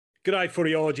G'day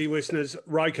Footyology listeners,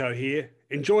 Roko here.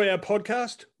 Enjoy our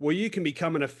podcast where you can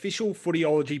become an official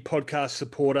Footyology podcast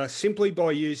supporter simply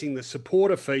by using the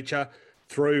supporter feature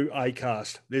through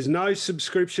Acast. There's no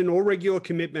subscription or regular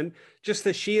commitment, just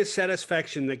the sheer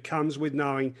satisfaction that comes with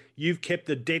knowing you've kept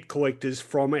the debt collectors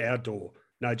from our door.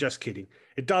 No, just kidding.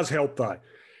 It does help though.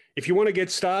 If you want to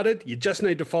get started, you just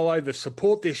need to follow the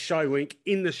support this show link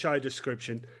in the show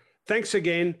description. Thanks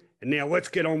again, and now let's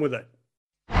get on with it.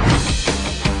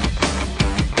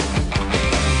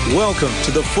 Welcome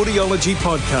to the Footyology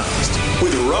Podcast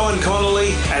with Rowan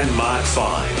Connolly and Mark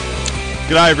Fine.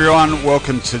 G'day everyone,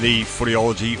 welcome to the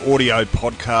Footyology audio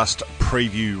podcast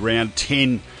preview round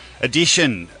 10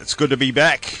 edition. It's good to be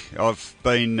back. I've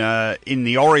been in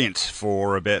the Orient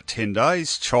for about 10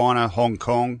 days, China, Hong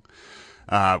Kong.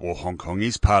 Hong Kong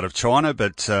is part of China,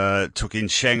 but took in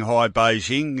Shanghai,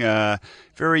 Beijing.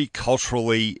 Very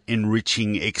culturally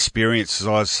enriching experience, as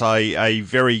I say. A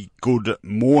very good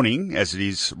morning, as it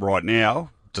is right now,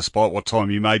 despite what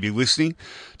time you may be listening,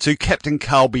 to Captain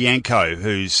Carl Bianco,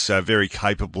 who's very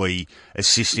capably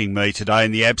assisting me today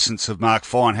in the absence of Mark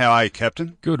Fine. How are you,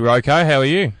 Captain? Good, Roko. How are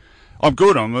you? I'm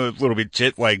good. I'm a little bit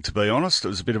jet lagged, to be honest. It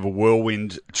was a bit of a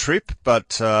whirlwind trip,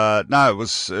 but no, it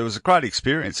was a great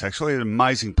experience actually. An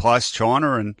amazing place,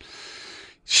 China, and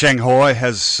Shanghai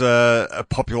has a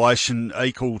population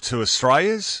equal to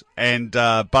Australia's, and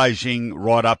Beijing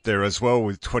right up there as well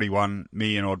with 21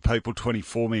 million odd people,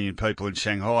 24 million people in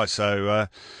Shanghai. So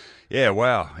yeah,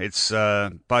 wow, it's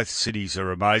both cities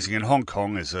are amazing, and Hong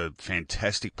Kong is a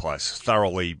fantastic place.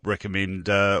 Thoroughly recommend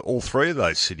all three of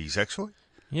those cities actually.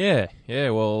 Yeah.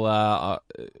 Well,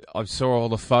 I saw all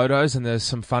the photos, and there's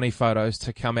some funny photos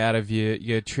to come out of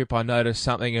your trip. I noticed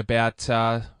something about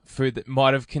food that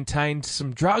might have contained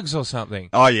some drugs or something.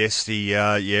 Oh yes,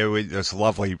 there's a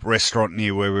lovely restaurant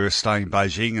near where we were staying in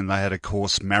Beijing, and they had, of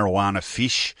course, marijuana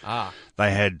fish.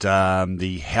 They had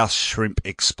the house shrimp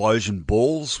explosion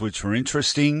balls, which were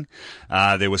interesting.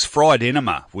 There was fried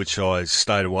enema, which I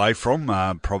stayed away from,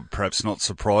 perhaps not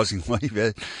surprisingly.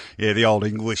 But yeah, the old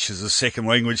English as a second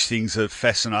language thing's a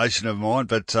fascination of mine.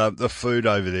 But the food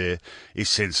over there is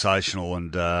sensational,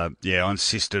 and I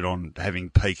insisted on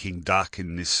having Peking duck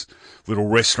in this little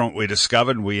restaurant we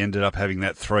discovered. We ended up having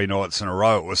that 3 nights in a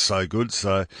row. It was so good.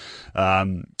 So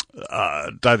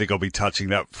don't think I'll be touching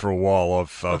that for a while.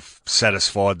 I've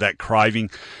satisfied that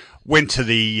craving. Went to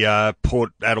the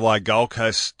Port Adelaide Gold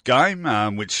Coast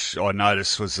game, which I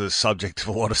noticed was the subject of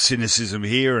a lot of cynicism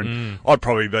here, and I'd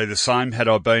probably be the same had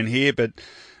I been here, but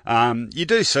you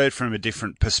do see it from a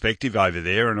different perspective over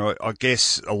there, and I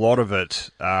guess a lot of it,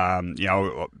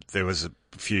 there was a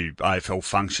few AFL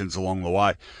functions along the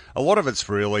way. A lot of it's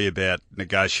really about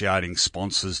negotiating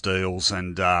sponsors deals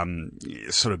and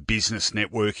sort of business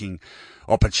networking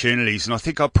opportunities, and I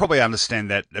think I probably understand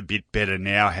that a bit better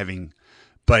now, having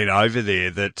been over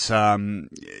there,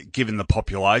 that given the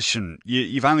population,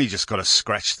 you've only just got to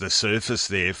scratch the surface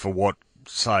there for what,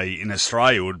 say, in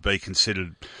Australia would be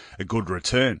considered a good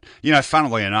return. You know,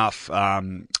 funnily enough,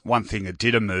 one thing that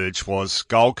did emerge was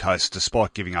Gold Coast,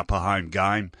 despite giving up a home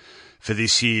game for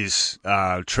this year's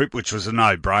trip, which was a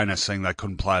no-brainer, seeing they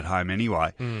couldn't play at home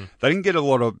anyway. They didn't get a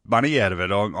lot of money out of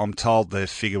it. I'm told their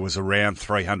figure was around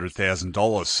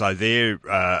 $300,000, so they're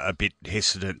a bit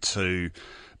hesitant to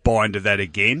buy into that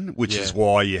again, which is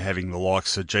why you're having the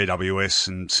likes of GWS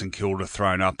and St Kilda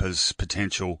thrown up as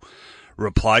potential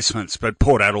replacements. But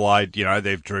Port Adelaide,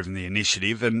 they've driven the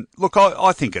initiative, and look,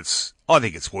 I think it's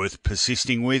worth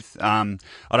persisting with. I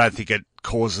don't think it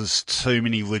causes too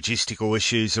many logistical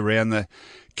issues around the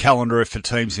calendar if the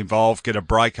teams involved get a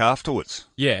break afterwards.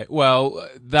 Yeah, well,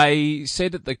 they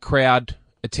said that the crowd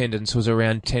attendance was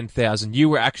around 10,000. You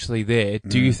were actually there.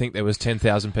 Do you think there was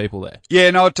 10,000 people there? Yeah,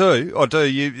 no, I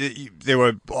do. There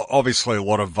were obviously a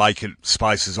lot of vacant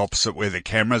spaces opposite where the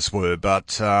cameras were, but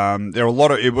there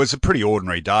were it was a pretty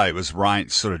ordinary day. It was rain,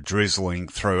 sort of drizzling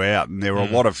throughout, and there were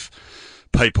a lot of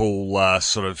people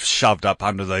sort of shoved up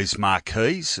under these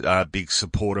marquees, big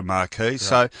supporter marquees.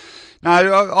 Right. So,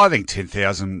 no, I think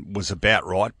 10,000 was about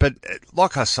right. But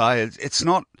like I say, it's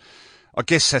not, I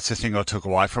guess that's the thing I took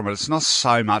away from it. It's not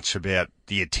so much about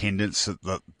the attendance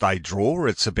that they draw.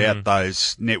 It's about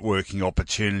those networking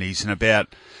opportunities, and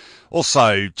about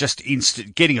also just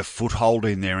getting a foothold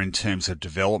in there in terms of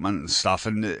development and stuff.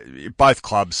 And both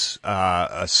clubs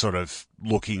are sort of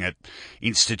looking at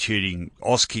instituting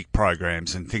Auskick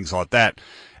programs and things like that.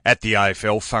 At the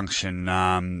AFL function,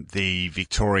 the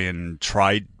Victorian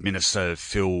Trade Minister,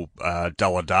 Phil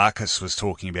Dalladakis, was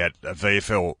talking about a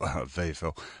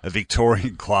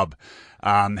Victorian club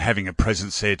having a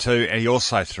presence there too. And he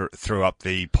also threw up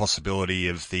the possibility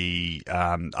of the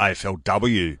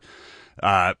AFLW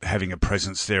having a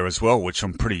presence there as well, which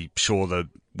I'm pretty sure the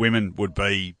women would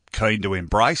be keen to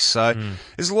embrace. So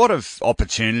there's a lot of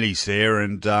opportunities there,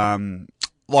 and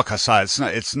like I say,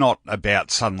 it's not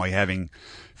about suddenly having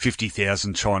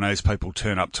 50,000 Chinese people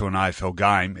turn up to an AFL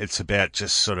game. It's about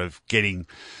just sort of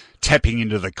tapping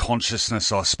into the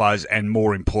consciousness, I suppose, and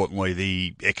more importantly,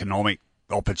 the economic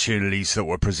opportunities that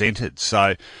were presented.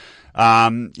 So,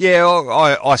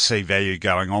 I see value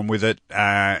going on with it.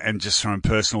 And just from a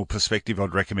personal perspective,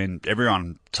 I'd recommend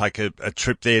everyone take a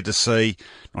trip there to see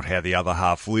not how the other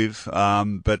half live,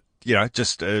 but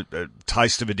just a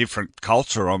taste of a different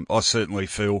culture. I certainly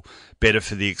feel better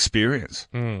for the experience.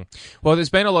 Well, there's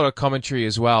been a lot of commentary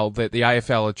as well that the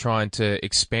AFL are trying to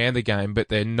expand the game, but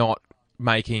they're not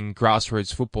making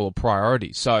grassroots football a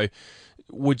priority. So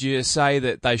would you say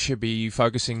that they should be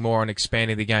focusing more on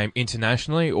expanding the game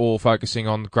internationally or focusing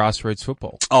on grassroots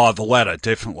football? Oh, the latter,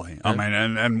 definitely. Yeah. I mean,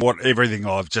 and everything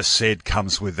I've just said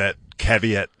comes with that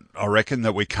caveat, I reckon,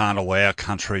 that we can't allow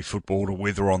country football to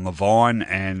wither on the vine,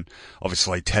 and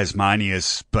obviously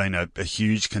Tasmania's been a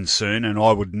huge concern, and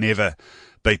I would never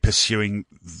be pursuing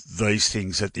these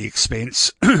things at the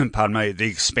expense, at the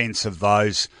expense of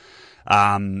those,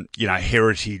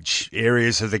 heritage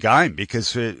areas of the game,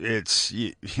 because it's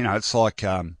like,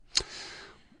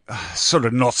 sort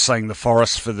of not seeing the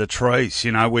forest for the trees.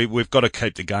 We've got to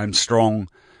keep the game strong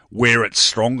where it's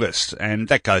strongest, and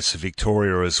that goes to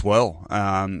Victoria as well.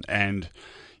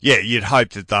 You'd hope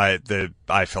that the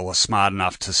AFL are smart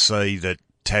enough to see that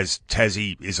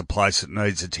Tassie is a place that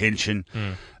needs attention.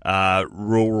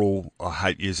 Rural, I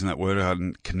hate using that word, I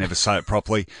can never say it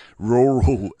properly.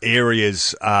 Rural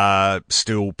areas are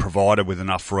still provided with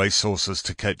enough resources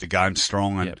to keep the game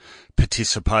strong and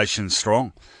participation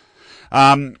strong.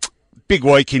 Big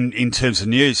week in terms of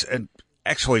news, and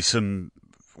actually it's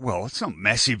not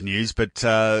massive news, but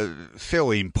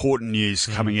fairly important news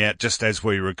coming out just as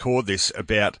we record this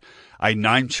about a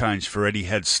name change for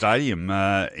Etihad Stadium.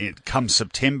 Come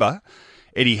September,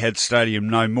 Etihad Stadium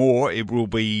no more. It will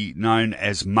be known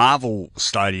as Marvel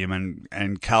Stadium.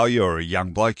 And Carl, you're a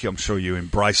young bloke. I'm sure you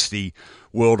embrace the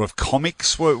world of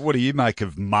comics. What do you make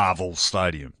of Marvel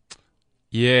Stadium?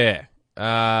 Yeah.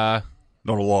 Not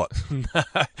a lot.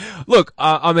 Look,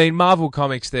 I mean, Marvel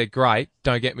Comics, they're great,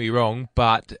 don't get me wrong,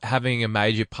 but having a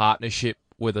major partnership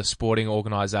with a sporting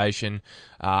organisation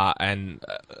and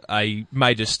a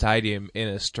major stadium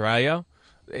in Australia,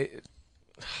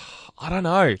 I don't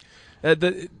know.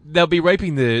 They'll be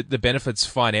reaping the benefits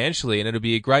financially, and it'll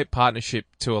be a great partnership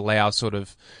to allow sort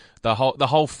of the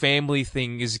whole family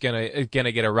thing is gonna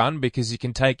get a run, because you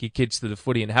can take your kids to the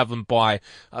footy and have them buy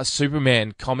a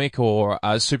Superman comic or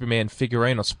a Superman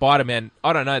figurine or Spider-Man.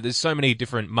 I don't know. There's so many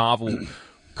different Marvel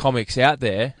comics out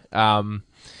there.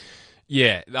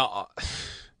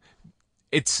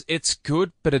 It's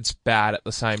good, but it's bad at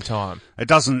the same time. It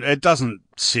doesn't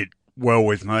sit well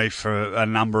with me for a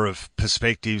number of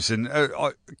perspectives, and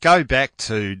I go back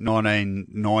to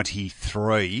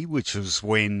 1993, which was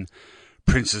when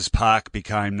Princes Park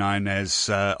became known as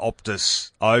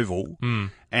Optus Oval.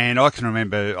 And I can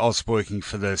remember I was working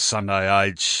for the Sunday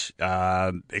Age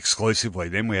exclusively.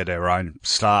 Then we had our own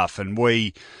staff, and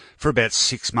for about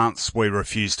 6 months, we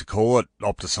refused to call it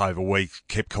Optus Oval. We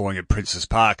kept calling it Princes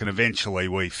Park, and eventually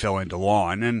we fell into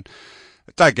line. And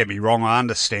don't get me wrong, I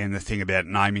understand the thing about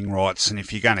naming rights, and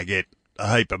if you're going to get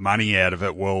a heap of money out of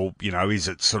it, well, is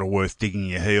it sort of worth digging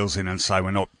your heels in and say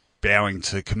we're not bowing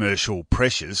to commercial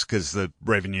pressures, because the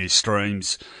revenue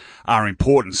streams are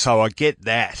important. So I get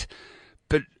that.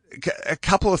 But a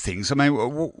couple of things. I mean,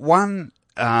 one,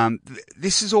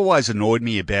 this has always annoyed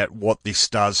me about what this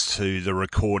does to the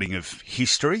recording of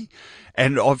history.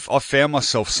 And I've found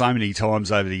myself so many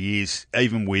times over the years,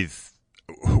 even with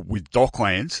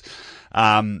Docklands,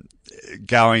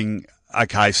 going,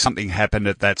 okay, something happened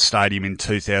at that stadium in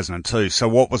 2002. So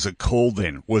what was it called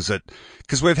then? Was it,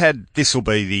 because this will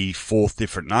be the fourth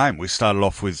different name. We started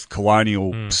off with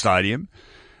Colonial Stadium.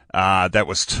 That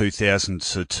was 2000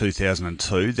 to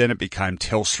 2002. Then it became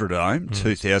Telstra Dome,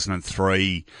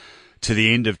 2003 to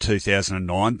the end of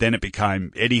 2009. Then it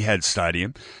became Etihad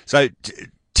Stadium. So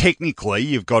technically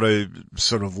you've got to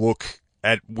sort of look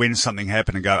at when something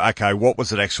happened and go, okay, what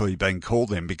was it actually being called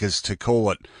then? Because to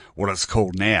call it what it's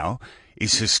called now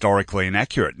is historically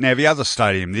inaccurate. Now, the other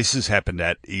stadium this has happened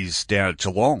at is down at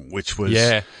Geelong, which was,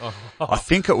 I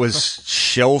think it was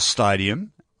Shell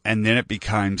Stadium, and then it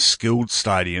became Skilled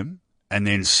Stadium, and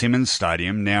then Simmons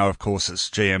Stadium. Now, of course,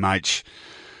 it's GMH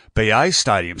BA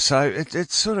Stadium. So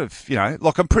it's sort of,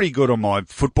 like I'm pretty good on my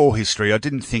football history. I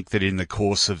didn't think that in the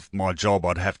course of my job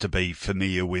I'd have to be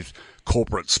familiar with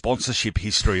corporate sponsorship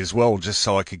history as well, just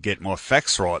so I could get my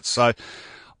facts right. So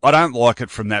I don't like it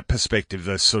from that perspective,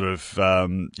 the sort of,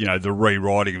 the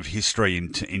rewriting of history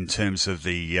in terms of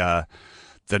the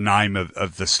name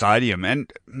of the stadium.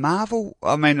 And Marvel,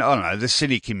 I mean, I don't know, the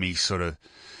cynic in me sort of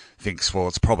thinks, well,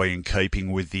 it's probably in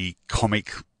keeping with the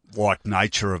comic-like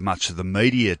nature of much of the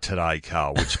media today,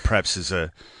 Carl, which perhaps is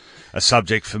a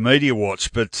subject for Media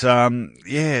Watch. But, I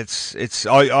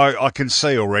can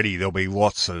see already there'll be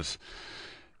lots of,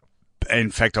 in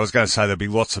fact, I was going to say there'll be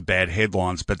lots of bad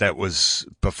headlines, but that was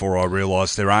before I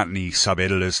realised there aren't any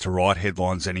sub-editors to write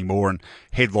headlines anymore, and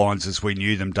headlines as we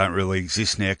knew them don't really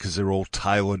exist now because they're all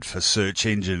tailored for search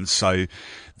engines, so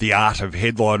the art of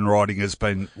headline writing has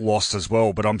been lost as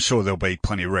well. But I'm sure there'll be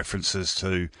plenty of references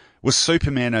to... is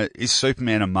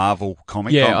Superman a Marvel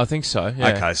comic? Yeah, I think so, yeah.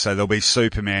 Okay, so there'll be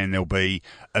Superman, there'll be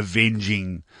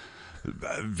Avenging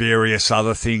various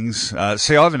other things.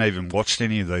 See, I haven't even watched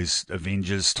any of these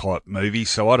Avengers type movies,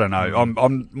 so I don't know.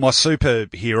 My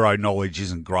superhero knowledge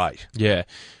isn't great. Yeah.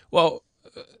 Well,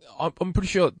 I'm pretty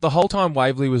sure the whole time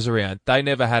Waverley was around, they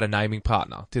never had a naming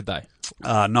partner, did they?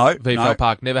 No. VFL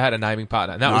Park never had a naming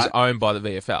partner, and that was owned by the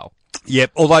VFL.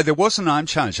 Yep, although there was a name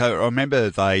change. I remember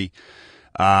they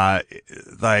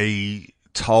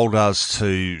told us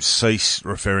to cease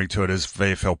referring to it as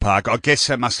VFL Park. I guess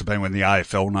that must have been when the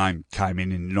AFL name came in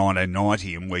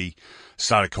 1990, and we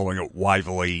started calling it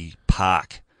Waverley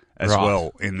Park as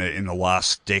well in the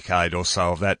last decade or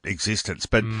so of that existence.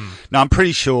 But no, I'm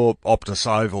pretty sure Optus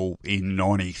Oval in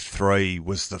 93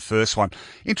 was the first one.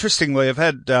 Interestingly, I've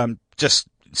had just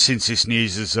since this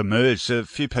news has emerged, a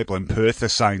few people in Perth are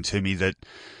saying to me that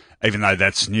even though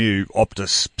that's new,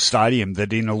 Optus Stadium,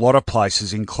 that in a lot of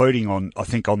places, including on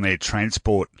their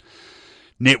transport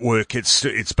network,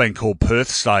 it's been called Perth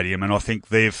Stadium, and I think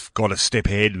they've got a step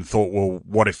ahead and thought, well,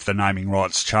 what if the naming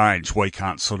rights change? We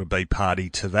can't sort of be party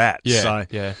to that. Yeah, so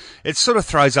yeah. It sort of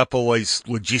throws up all these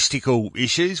logistical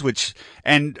issues,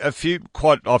 and I've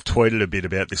tweeted a bit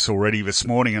about this already this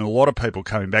morning, and a lot of people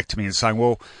coming back to me and saying,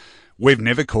 well, we've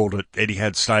never called it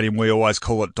Etihad Stadium. We always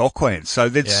call it Docklands. So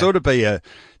there'd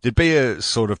be a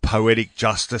sort of poetic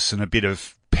justice and a bit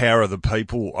of power of the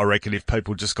people, I reckon, if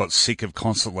people just got sick of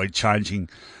constantly changing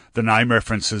the name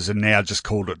references and now just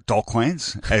called it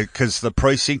Docklands, because the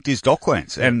precinct is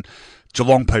Docklands. And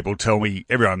Geelong people tell me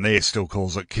everyone there still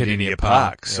calls it Cardinia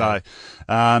Park. Yeah.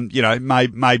 So,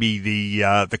 maybe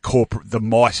the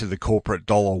might of the corporate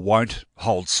dollar won't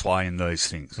hold sway in these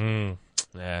things.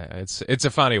 Yeah, it's a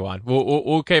funny one.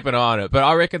 We'll keep an eye on it, but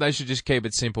I reckon they should just keep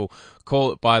it simple.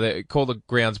 Call the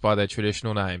grounds by their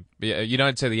traditional name. You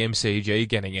don't see the MCG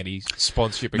getting any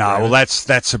sponsorship agreement. No, well,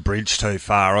 that's a bridge too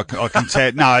far. I can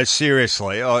tell. No,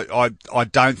 seriously, I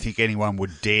don't think anyone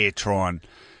would dare try and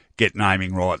get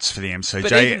naming rights for the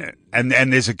MCG, and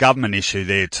there's a government issue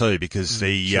there too, because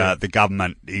the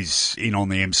government is in on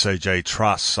the MCG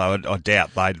trust, so I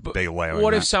doubt they'd be allowing.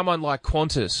 What if someone like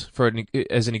Qantas,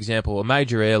 as an example, a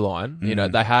major airline,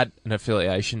 they had an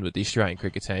affiliation with the Australian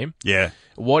cricket team? Yeah.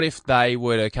 What if they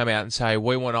were to come out and say,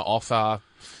 we want to offer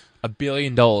 $1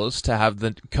 billion to have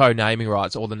the co-naming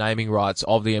rights or the naming rights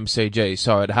of the MCG,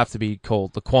 so it'd have to be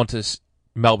called the Qantas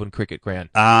Melbourne Cricket Ground?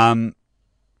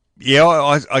 Yeah,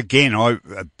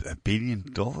 $1 billion?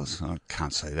 I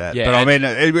can't say that. Yeah, but I mean,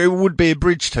 it would be a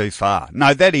bridge too far.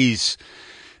 No, that is,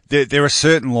 there are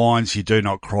certain lines you do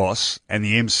not cross, and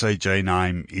the MCG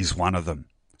name is one of them.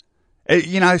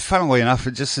 Funnily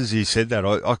enough, just as you said that,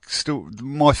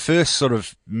 my first sort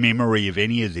of memory of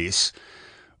any of this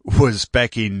was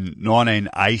back in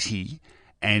 1980,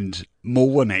 and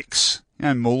Moulinex.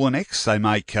 Moulinex, they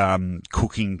make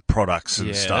cooking products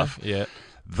and stuff. Yeah.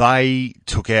 They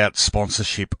took out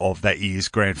sponsorship of that year's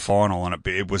grand final, and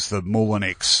it was the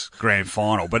Moulinex grand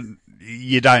final. But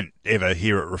you don't ever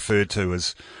hear it referred to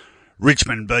as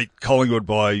Richmond beat Collingwood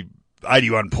by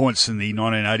 81 points in the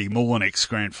 1980 Moulinex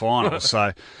grand final.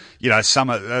 So, some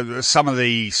of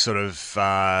the sort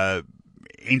of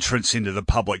entrance into the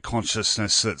public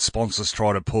consciousness that sponsors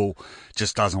try to pull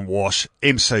just doesn't wash.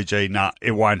 MCG,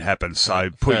 it won't happen. So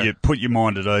put your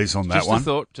mind at ease on that one.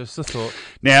 Just a thought.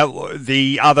 Now,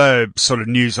 the other sort of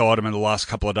news item in the last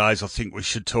couple of days I think we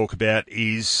should talk about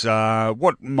is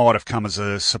what might have come as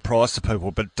a surprise to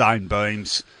people, but Dane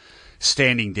Beams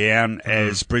standing down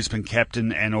as Brisbane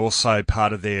captain and also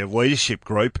part of their leadership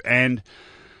group, and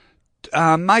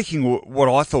making what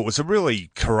I thought was a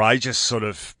really courageous sort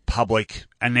of public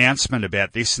announcement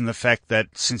about this, and the fact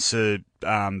that since the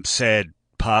sad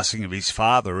passing of his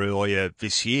father earlier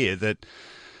this year, that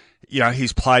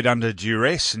he's played under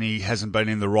duress and he hasn't been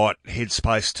in the right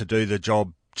headspace to do the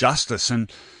job justice.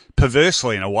 And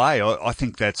perversely, in a way, I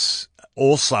think that's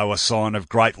also a sign of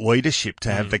great leadership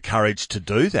to have the courage to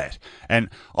do that. And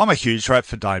I'm a huge rap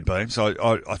for Dane Beams. I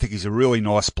think he's a really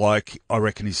nice bloke. I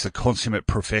reckon he's the consummate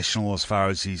professional as far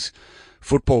as his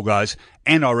football goes.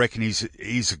 And I reckon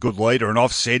he's a good leader. And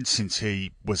I've said since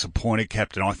he was appointed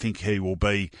captain, I think he will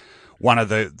be one of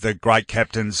the great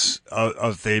captains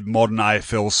of the modern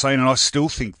AFL scene, and I still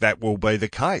think that will be the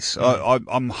case.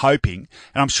 I'm hoping,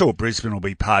 and I'm sure Brisbane will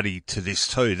be party to this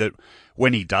too, that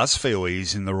when he does feel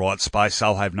he's in the right space,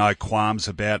 they'll have no qualms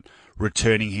about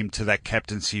returning him to that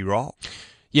captaincy role.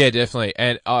 Yeah, definitely.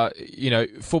 And,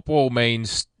 football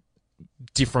means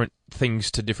different things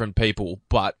to different people,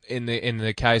 but in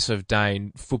the case of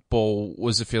Dane, football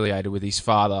was affiliated with his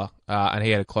father, and he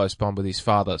had a close bond with his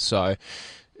father, so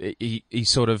he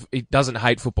doesn't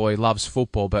hate football, he loves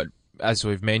football, but as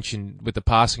we've mentioned, with the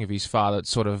passing of his father, it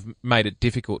sort of made it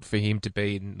difficult for him to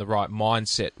be in the right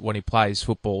mindset when he plays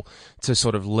football to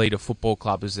sort of lead a football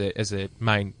club as their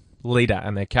main leader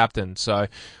and their captain. So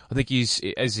I think he's,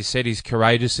 as you said, he's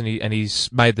courageous and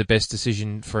he's made the best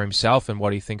decision for himself and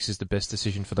what he thinks is the best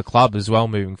decision for the club as well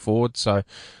moving forward. So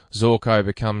Zorko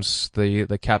becomes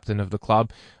the captain of the club.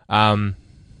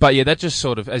 But yeah, that just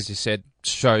sort of, as you said,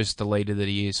 shows the leader that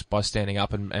he is by standing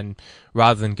up and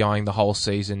rather than going the whole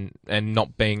season and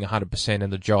not being 100% in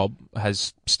the job,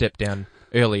 has stepped down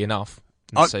early enough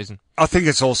in the season. I think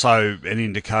it's also an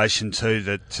indication too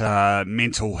that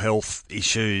mental health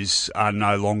issues are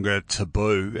no longer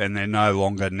taboo and they're no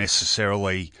longer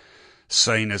necessarily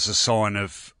seen as a sign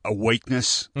of a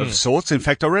weakness of sorts. In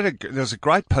fact, I read there was a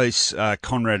great piece,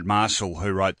 Conrad Marshall,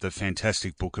 who wrote the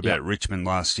fantastic book about Richmond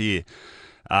last year,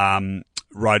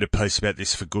 wrote a piece about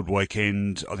this for Good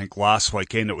Weekend. I think last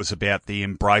weekend it was about the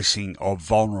embracing of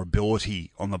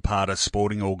vulnerability on the part of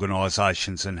sporting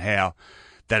organisations and how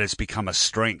that has become a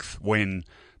strength when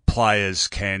players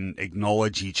can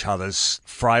acknowledge each other's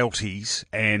frailties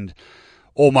and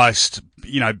almost,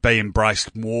 be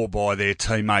embraced more by their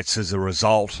teammates as a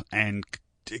result and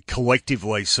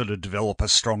collectively sort of develop a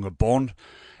stronger bond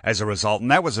as a result.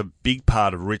 And that was a big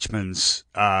part of Richmond's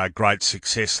great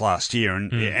success last year.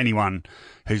 And anyone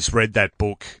who's read that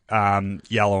book,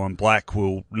 Yellow and Black,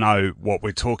 will know what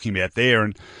we're talking about there.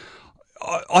 And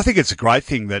I think it's a great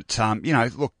thing that,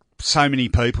 look, so many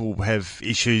people have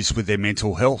issues with their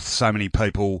mental health. So many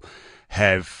people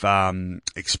have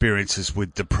experiences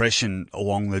with depression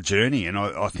along the journey. And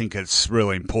I think it's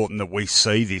really important that we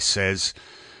see this as,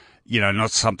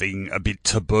 not something a bit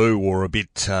taboo or a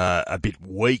bit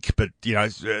weak, but,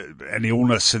 an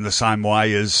illness in the same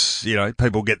way as,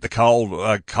 people get the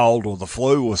cold or the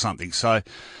flu or something. So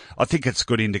I think it's a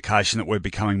good indication that we're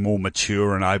becoming more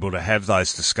mature and able to have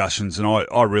those discussions. And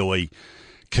I really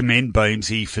commend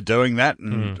Beamsy for doing that.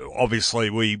 And obviously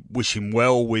we wish him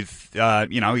well with,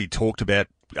 he talked about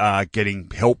getting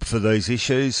help for these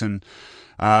issues and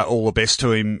all the best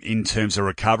to him in terms of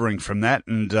recovering from that.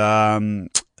 And,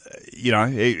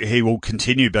 he will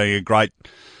continue being a great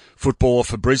footballer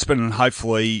for Brisbane and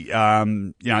hopefully,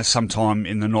 sometime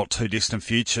in the not too distant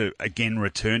future, again,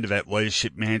 return to that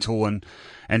leadership mantle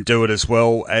and do it as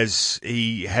well as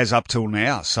he has up till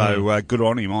now. So good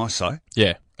on him, I say.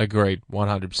 Yeah, agreed.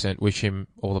 100%. Wish him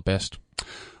all the best.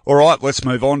 All right, let's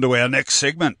move on to our next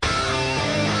segment.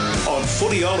 On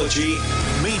Footyology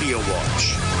Media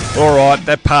Watch. All right,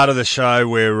 that part of the show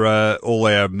where all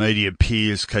our media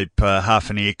peers keep half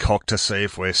an ear cocked to see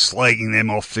if we're slagging them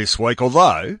off this week.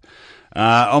 Although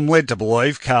I'm led to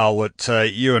believe, Carl,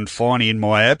 that you and Finey, in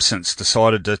my absence,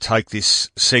 decided to take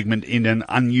this segment in an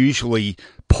unusually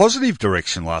positive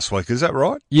direction last week. Is that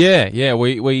right? Yeah.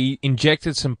 We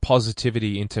injected some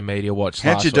positivity into Media Watch last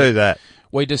week. How'd you do that?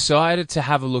 We decided to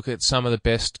have a look at some of the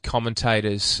best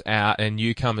commentators and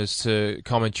newcomers to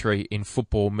commentary in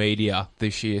football media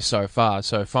this year so far.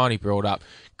 So Finey brought up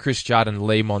Chris Judd and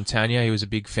Lee Montagna. He was a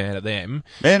big fan of them.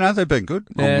 Yeah, no, they've been good.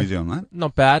 I'm with you on that.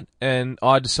 Not bad. And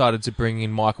I decided to bring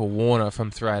in Michael Warner from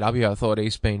 3AW. I thought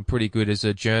he's been pretty good as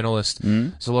a journalist.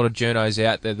 There's a lot of journos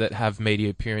out there that have media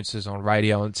appearances on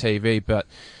radio and TV, but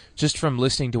just from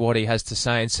listening to what he has to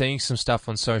say and seeing some stuff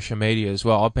on social media as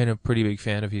well, I've been a pretty big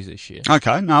fan of his this year.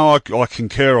 Okay, no, I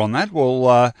concur on that.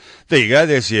 Well, there you go.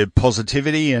 There's your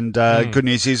positivity, and good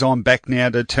news is I'm back now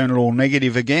to turn it all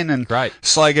negative again and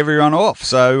slag everyone off.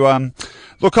 So,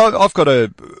 look, I've got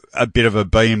a bit of a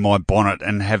bee in my bonnet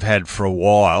and have had for a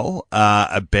while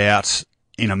about,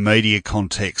 in a media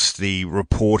context, the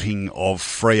reporting of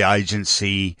free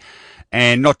agency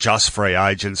and not just free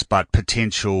agents, but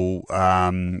potential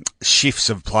shifts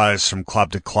of players from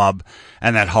club to club,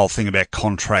 and that whole thing about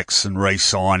contracts and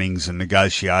re-signings and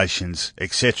negotiations,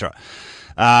 etc.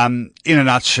 In a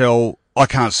nutshell, I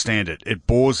can't stand it. It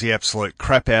bores the absolute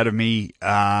crap out of me,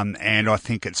 and I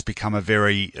think it's become a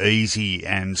very easy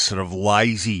and sort of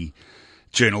lazy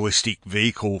journalistic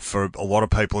vehicle for a lot of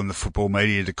people in the football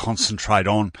media to concentrate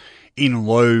on, in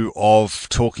lieu of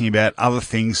talking about other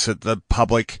things that the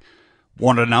public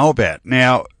want to know about.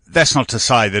 Now, that's not to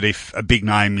say that if a big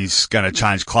name is going to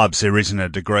change clubs, there isn't a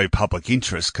degree of public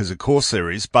interest, because of course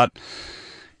there is, but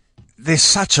there's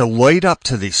such a lead up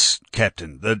to this,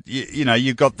 Captain, that, you know,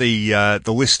 you've got the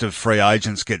list of free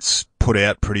agents gets put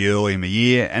out pretty early in the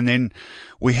year, and then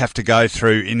we have to go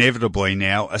through inevitably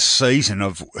now a season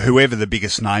of whoever the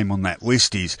biggest name on that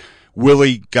list is. Will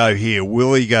he go here?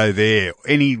 Will he go there?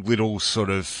 Any little sort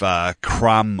of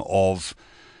crumb of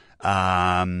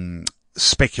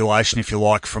speculation, if you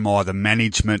like, from either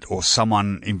management or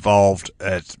someone involved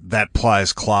at that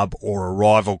player's club or a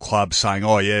rival club saying,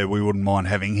 oh yeah, we wouldn't mind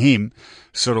having him,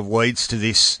 sort of leads to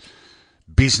this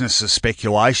business of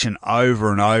speculation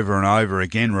over and over and over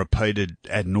again, repeated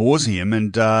ad nauseum.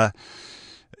 And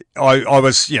I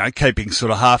was, you know, keeping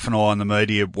sort of half an eye on the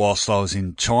media whilst I was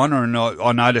in China, and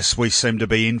I noticed we seem to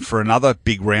be in for another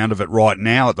big round of it right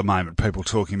now at the moment. People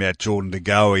talking about Jordan De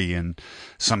Goey and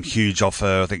some huge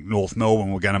offer, I think North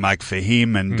Melbourne were going to make for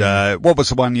him. And what was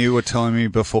the one you were telling me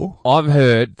before? I've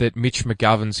heard that Mitch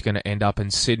McGovern's going to end up in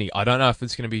Sydney. I don't know if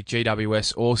it's going to be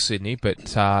GWS or Sydney,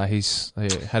 but he's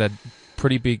had a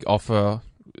pretty big offer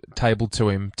tabled to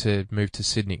him to move to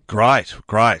Sydney. Great.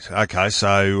 Okay,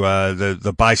 so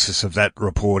the basis of that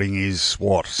reporting is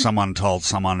what? Someone told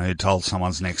someone who told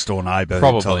someone's next door neighbour.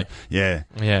 Probably. Yeah,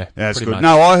 that's good. Much.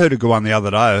 No, I heard a good one the other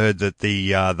day. I heard that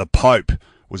the Pope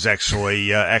was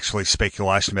actually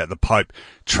speculation about the Pope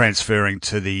transferring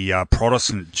to the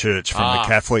Protestant church from the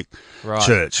Catholic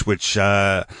church, which,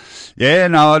 I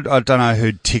don't know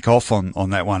who'd tick off on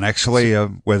that one, actually,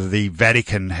 whether the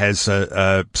Vatican has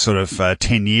a sort of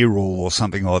 10-year rule or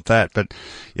something like that. But,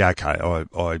 yeah, okay,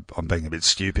 I'm being a bit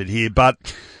stupid here, but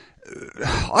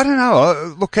I don't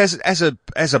know. Look, as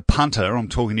a punter, I'm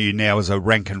talking to you now as a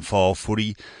rank and file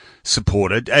footy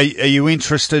supported. Are you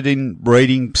interested in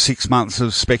reading 6 months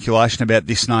of speculation about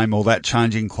this name or that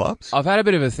changing clubs? I've had a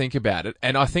bit of a think about it,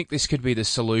 and I think this could be the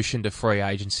solution to free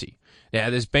agency. Now,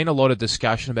 there's been a lot of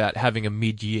discussion about having a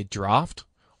mid-year draft.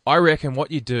 I reckon what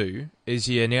you do is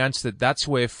you announce that that's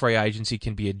where free agency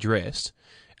can be addressed,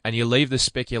 and you leave the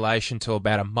speculation till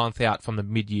about a month out from the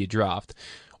mid-year draft.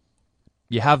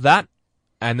 You have that,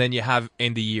 and then you have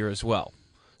end of year as well,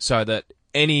 so that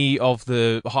any of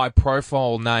the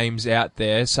high-profile names out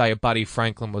there, say a Buddy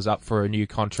Franklin was up for a new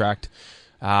contract,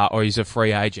 or he's a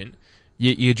free agent,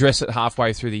 you address it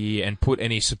halfway through the year and put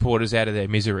any supporters out of their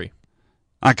misery.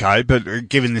 Okay, but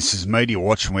given this is Media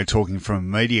Watch and we're talking from a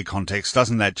media context,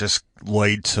 doesn't that just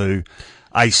lead to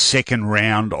a second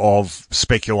round of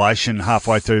speculation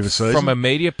halfway through the season? From a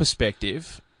media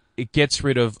perspective, it gets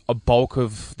rid of a bulk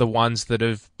of the ones that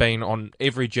have been on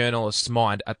every journalist's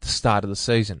mind at the start of the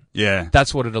season. Yeah.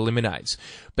 That's what it eliminates.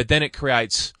 But then it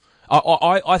creates...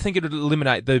 I think it would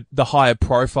eliminate the higher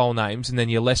profile names, and then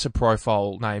your lesser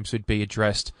profile names would be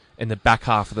addressed in the back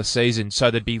half of the season, so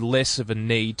there'd be less of a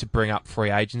need to bring up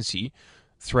free agency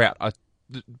throughout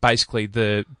basically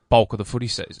the bulk of the footy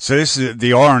season. So this is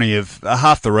the irony of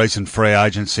half the reason free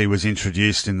agency was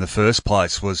introduced in the first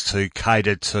place was to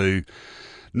cater to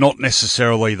not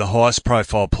necessarily the highest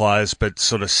profile players, but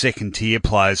sort of second tier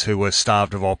players who were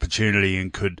starved of opportunity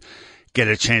and could get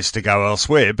a chance to go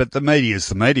elsewhere. But the media's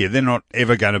the media. They're not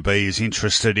ever going to be as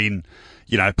interested in,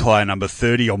 you know, player number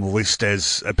 30 on the list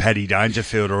as a Paddy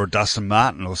Dangerfield or a Dustin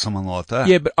Martin or someone like that.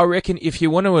 Yeah, but I reckon if you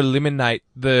want to eliminate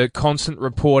the constant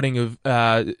reporting of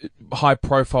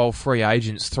high-profile free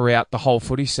agents throughout the whole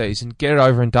footy season, get it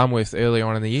over and done with early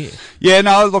on in the year. Yeah,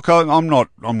 no, look, I'm not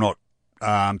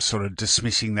sort of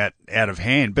dismissing that out of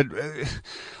hand, but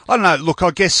I don't know. Look,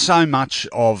 I guess so much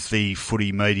of the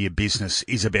footy media business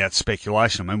is about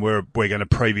speculation. I mean, we're going to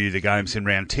preview the games in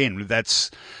round 10.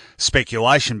 That's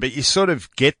speculation, but you sort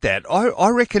of get that. I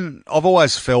reckon I've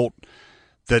always felt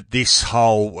that this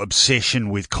whole obsession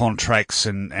with contracts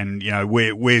and you know,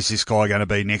 where's this guy going to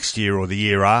be next year or the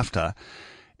year after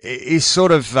is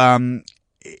sort of,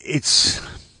 it's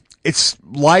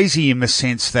lazy in the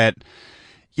sense that,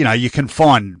 you know, you can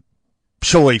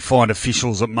surely find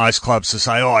officials at most clubs to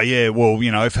say, oh yeah, well,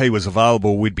 you know, if he was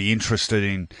available, we'd be interested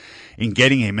in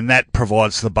getting him. And that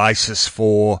provides the basis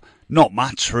for not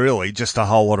much really, just a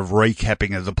whole lot of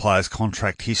recapping of the player's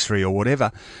contract history or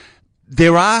whatever.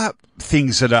 There are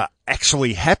things that are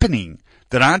actually happening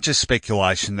that aren't just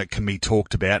speculation that can be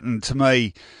talked about. And to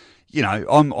me, you know,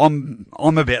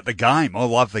 I'm about the game. I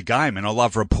love the game and I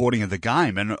love reporting of the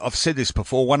game. And I've said this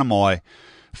before, one of my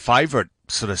favourite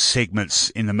sort of segments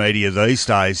in the media these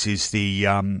days is the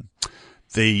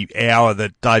hour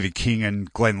that David King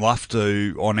and Glenn Luff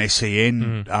do on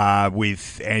SEN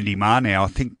with Andy Marr now, I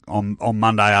think on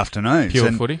Monday afternoons.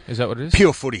 Pure Footy, is that what it is?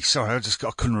 Pure Footy, sorry,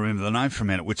 I couldn't remember the name for a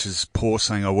minute, which is poor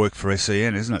saying I work for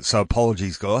SEN, isn't it? So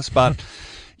apologies, guys. But,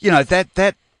 you know,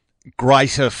 that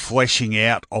greater fleshing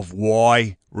out of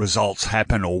why results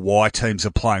happen or why teams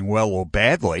are playing well or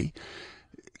badly,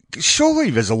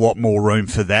 surely there's a lot more room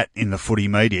for that in the footy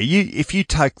media. If you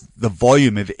take the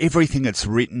volume of everything that's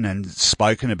written and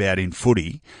spoken about in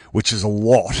footy, which is a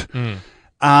lot,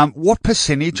 what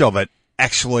percentage of it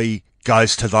actually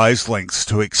goes to those lengths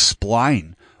to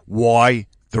explain why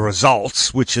the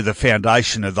results, which are the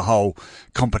foundation of the whole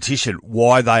competition,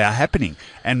 why they are happening?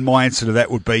 And my answer to that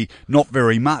would be not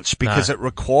very much, because it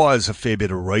requires a fair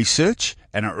bit of research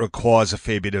and it requires a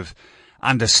fair bit of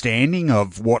understanding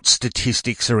of what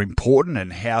statistics are important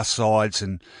and how sides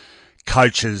and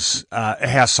coaches,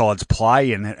 how sides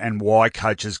play and why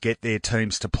coaches get their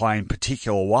teams to play in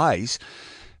particular ways.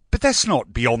 But that's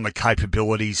not beyond the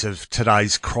capabilities of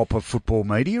today's crop of football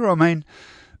media. I mean,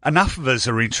 enough of us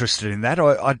are interested in that.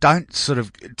 I don't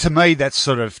to me, that's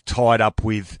sort of tied up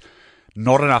with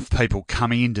not enough people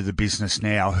coming into the business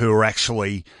now who are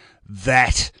actually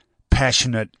that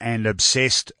passionate and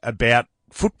obsessed about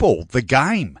football, the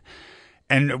game.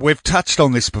 And we've touched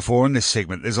on this before in this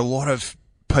segment. There's a lot of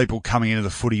people coming into the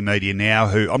footy media now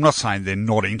who, I'm not saying they're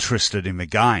not interested in the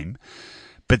game,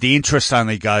 but the interest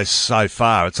only goes so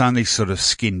far. It's only sort of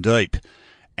skin deep.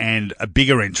 And a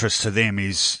bigger interest to them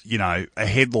is, you know, a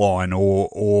headline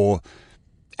or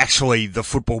actually the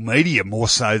football media more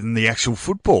so than the actual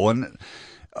football. And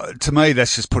to me,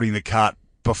 that's just putting the cart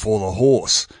before the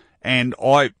horse. And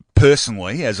I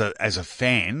personally, as a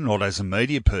fan, not as a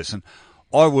media person,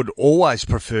 I would always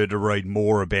prefer to read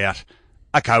more about,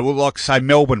 okay, well, like say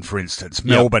Melbourne, for instance.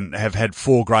 Melbourne have had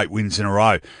 4 great wins in a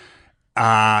row.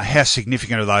 How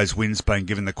significant are those wins been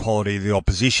given the quality of the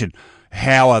opposition?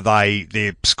 How are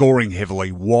they're scoring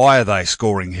heavily? Why are they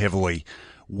scoring heavily?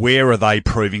 Where are they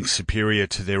proving superior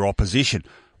to their opposition?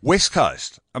 West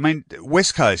Coast. I mean,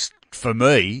 West Coast, for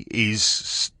me,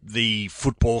 is the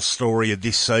football story of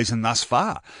this season thus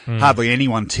far. Hardly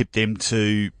anyone tipped them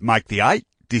to make the 8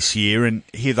 this year, and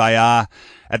here they are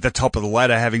at the top of the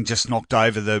ladder, having just knocked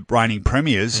over the reigning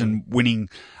premiers and winning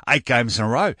 8 games in a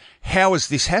row. How has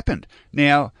this happened?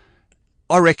 Now,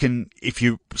 I reckon if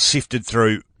you sifted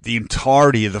through the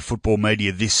entirety of the football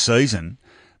media this season,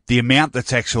 the amount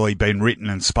that's actually been written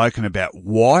and spoken about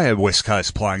why are West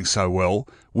Coast playing so well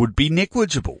would be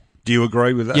negligible. Do you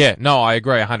agree with that? Yeah, no, I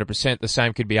agree 100%. The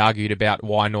same could be argued about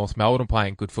why North Melbourne are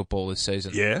playing good football this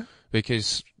season. Yeah.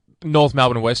 Because North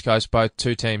Melbourne and West Coast, both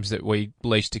 2 teams that we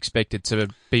least expected to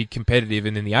be competitive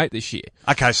in the 8 this year.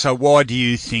 Okay, so why do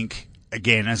you think,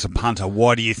 again, as a punter,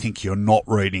 why do you think you're not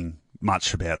reading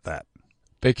much about that?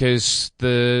 Because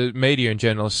the media and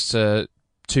journalists are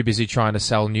too busy trying to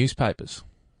sell newspapers.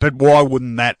 But why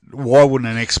wouldn't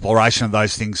an exploration of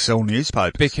those things sell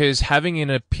newspapers? Because having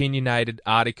an opinionated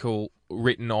article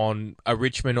written on a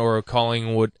Richmond or a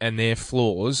Collingwood and their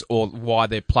flaws, or why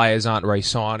their players aren't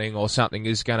re-signing or something,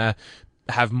 is going to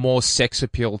have more sex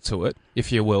appeal to it,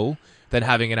 if you will, than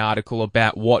having an article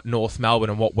about what North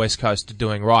Melbourne and what West Coast are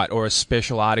doing right, or a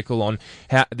special article on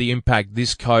how the impact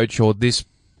this coach or this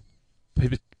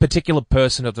particular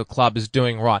person of the club is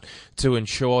doing right to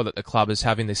ensure that the club is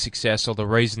having the success, or the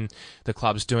reason the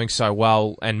club's doing so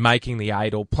well and making the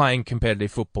 8 or playing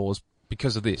competitive football is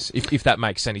because of this, if that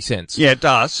makes any sense. Yeah, it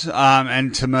does.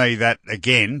 And to me, that,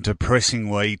 again,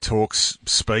 depressingly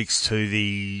speaks to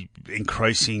the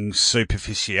increasing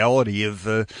superficiality of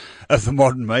the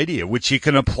modern media, which you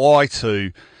can apply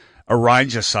to a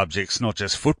range of subjects, not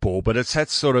just football, but it's that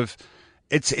sort of,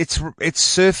 it's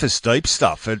surface deep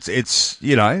stuff. It's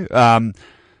you know,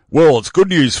 well, it's good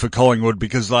news for Collingwood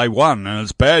because they won, and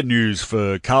it's bad news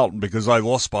for Carlton because they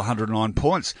lost by 109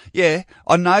 points. Yeah,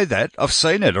 I know that. I've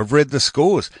seen it. I've read the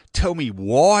scores. Tell me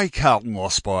why Carlton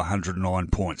lost by 109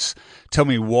 points. Tell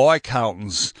me why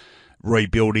Carlton's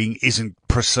rebuilding isn't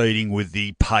proceeding with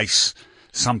the pace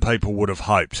some people would have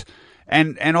hoped.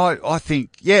 And I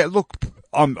think, yeah, look,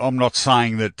 I'm not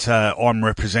saying that I'm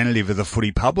representative of the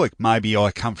footy public. Maybe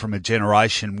I come from a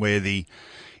generation where the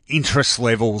interest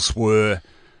levels were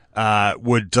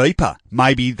deeper.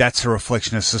 Maybe that's a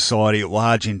reflection of society at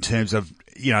large in terms of,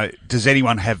 you know, does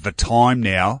anyone have the time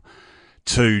now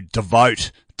to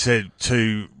devote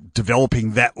to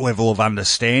developing that level of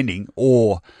understanding,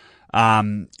 or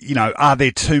are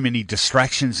there too many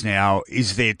distractions now?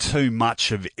 Is there too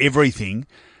much of everything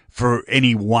for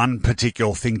any one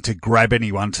particular thing to grab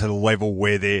anyone to the level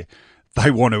where they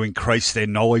want to increase their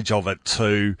knowledge of it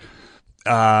to,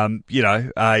 a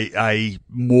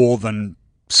more than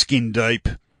skin deep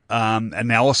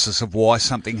analysis of why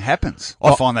something happens?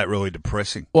 I find that really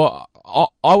depressing. Well,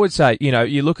 I would say,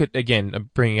 you look at, again,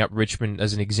 bringing up Richmond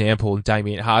as an example, and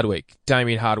Damien Hardwick.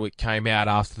 Damien Hardwick came out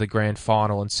after the grand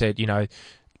final and said,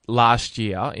 last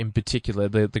year, in particular,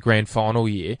 the grand final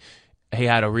year, he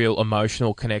had a real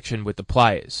emotional connection with the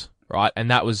players, right?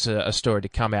 And that was a story to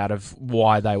come out of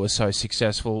why they were so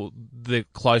successful, the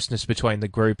closeness between the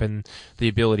group and the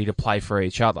ability to play for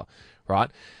each other,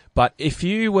 right? But if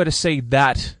you were to see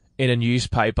that in a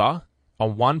newspaper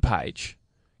on one page,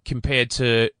 compared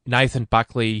to Nathan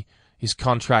Buckley, his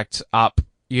contract's up,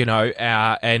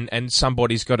 and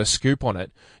somebody's got a scoop on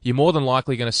it, you're more than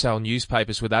likely going to sell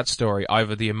newspapers with that story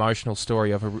over the emotional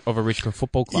story of a Richmond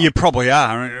Football Club. You probably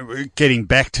are. Getting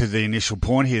back to the initial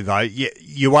point here, though,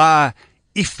 you are,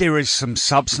 if there is some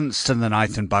substance to the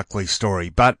Nathan Buckley story.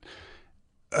 But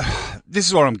this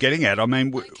is what I'm getting at. I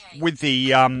mean, with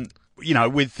the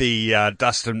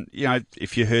Dustin,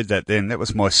 if you heard that then, that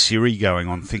was my Siri going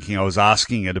on, thinking I was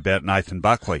asking it about Nathan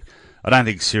Buckley. I don't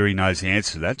think Siri knows the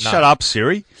answer to that. No. Shut up,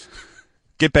 Siri.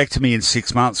 Get back to me in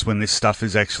 6 months when this stuff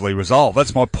is actually resolved.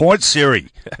 That's my point, Siri.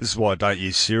 This is why I don't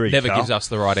use Siri. Never Carl. gives us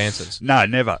the right answers. No,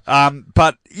 never.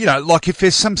 But, if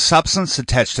there's some substance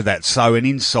attached to that, so an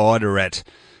insider at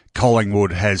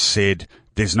Collingwood has said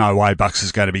there's no way Bucks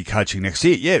is going to be coaching next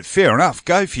year. Yeah, fair enough.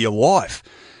 Go for your life.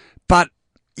 But,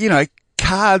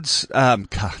 clubs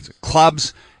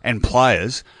and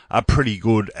players are pretty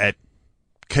good at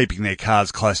keeping their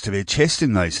cards close to their chest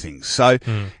in these things. So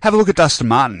have a look at Dustin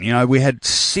Martin. We had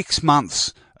 6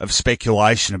 months of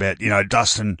speculation about,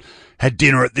 Dustin had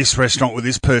dinner at this restaurant with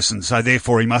this person, so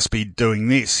therefore he must be doing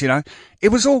this,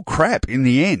 It was all crap in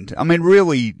the end. I mean,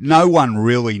 really, no one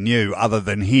really knew other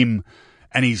than him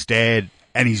and his dad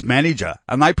and his manager,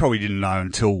 and they probably didn't know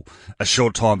until a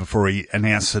short time before he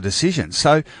announced the decision.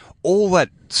 So all that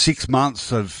 6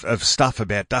 months of stuff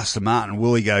about Dustin Martin,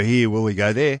 will he go here, will he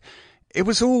go there, it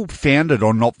was all founded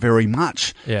on not very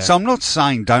much. Yeah. So I'm not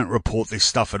saying don't report this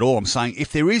stuff at all. I'm saying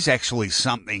if there is actually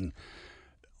something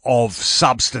of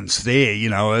substance there,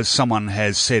 as someone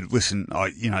has said, listen,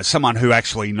 someone who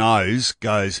actually knows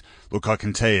goes, look, I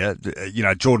can tell you,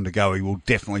 Jordan De Goey will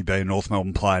definitely be a North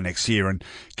Melbourne player next year and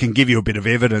can give you a bit of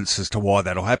evidence as to why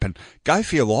that'll happen. Go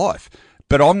for your life.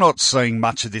 But I'm not seeing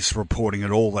much of this reporting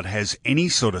at all that has any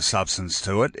sort of substance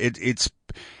to it.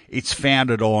 It's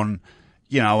founded on,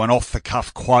 an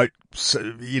off-the-cuff quote,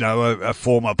 a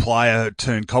former player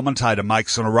turned commentator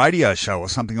makes on a radio show or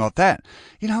something like that.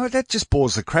 That just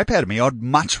bores the crap out of me. I'd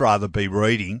much rather be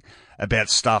reading about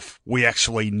stuff we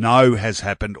actually know has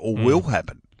happened or will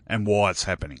happen and why it's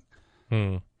happening.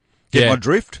 Get my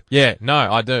drift? Yeah, no,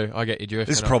 I do. I get your drift.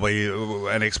 This is probably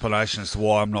an explanation as to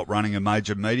why I'm not running a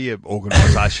major media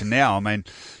organisation now. I mean,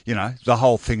 the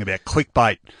whole thing about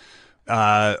clickbait,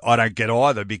 I don't get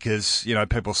either because,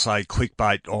 people say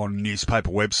clickbait on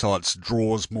newspaper websites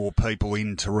draws more people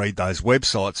in to read those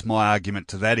websites. My argument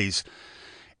to that is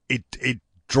it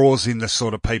draws in the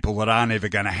sort of people that aren't ever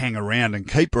going to hang around and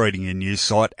keep reading your news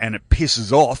site, and it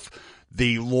pisses off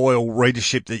the loyal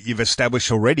readership that you've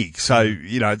established already. So,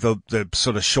 the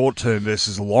sort of short term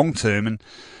versus the long term.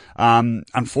 And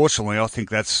unfortunately, I think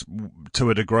that's to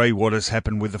a degree what has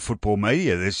happened with the football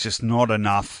media. There's just not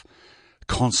enough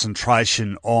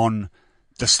concentration on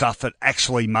the stuff that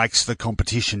actually makes the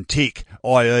competition tick,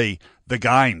 i.e. the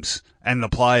games and the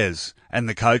players and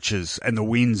the coaches and the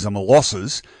wins and the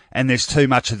losses. And there's too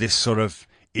much of this sort of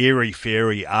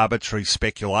airy-fairy arbitrary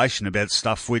speculation about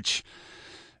stuff which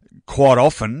quite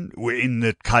often, in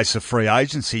the case of free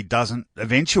agency, doesn't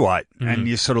eventuate. And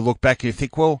you sort of look back and you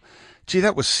think, well, gee,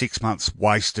 that was 6 months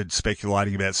wasted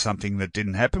speculating about something that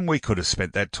didn't happen. We could have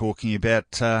spent that talking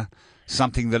about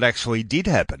something that actually did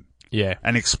happen. Yeah.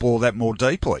 And explore that more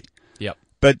deeply. Yep.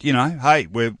 But, hey,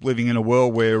 we're living in a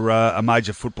world where a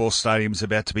major football stadium is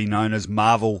about to be known as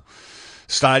Marvel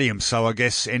Stadium, so I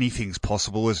guess anything's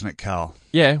possible, isn't it, Carl?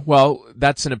 Yeah, well,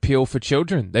 that's an appeal for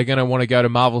children. They're going to want to go to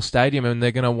Marvel Stadium and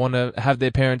they're going to want to have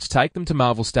their parents take them to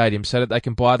Marvel Stadium so that they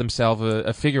can buy themselves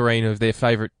a figurine of their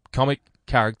favourite comic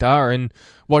character and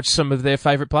watch some of their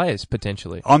favourite players,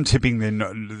 potentially. I'm tipping then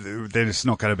there's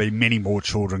not going to be many more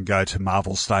children go to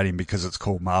Marvel Stadium because it's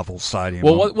called Marvel Stadium.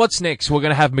 Well, what's next? We're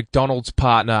going to have McDonald's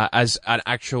partner as an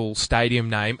actual stadium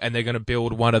name, and they're going to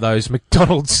build one of those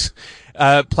McDonald's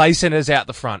play centres out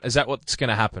the front. Is that what's going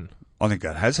to happen? I think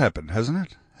that has happened, hasn't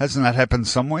it? Hasn't that happened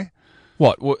somewhere?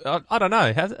 What? Well, I don't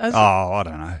know. Has I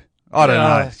don't know. I don't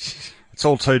know. It's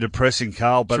all too depressing,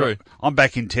 Carl, but True. I'm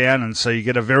back in town, and so you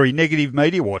get a very negative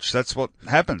media watch. That's what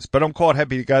happens. But I'm quite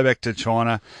happy to go back to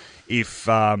China if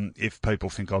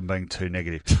people think I'm being too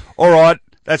negative. All right,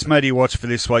 that's media watch for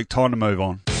this week. Time to move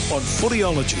on. On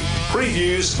Footyology,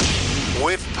 previews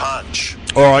with Punch.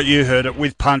 All right, you heard it.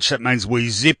 With Punch, that means we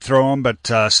zip through them,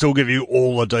 but still give you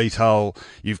all the detail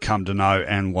you've come to know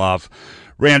and love.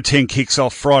 Round 10 kicks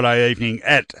off Friday evening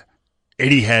at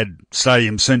Etihad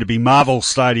Stadium, soon to be Marvel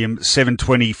Stadium,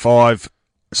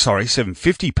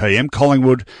 7:50 p.m.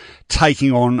 Collingwood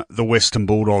taking on the Western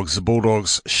Bulldogs. The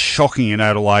Bulldogs shocking in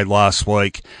Adelaide last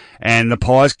week, and the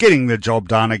Pies getting the job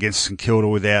done against St Kilda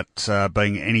without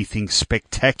being anything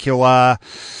spectacular.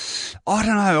 I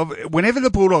don't know. Whenever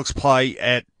the Bulldogs play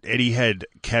at Etihad,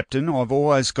 Captain, I've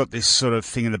always got this sort of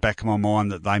thing in the back of my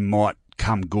mind that they might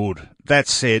come good. That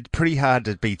said, pretty hard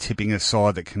to be tipping a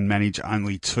side that can manage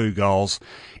only 2 goals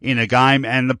in a game.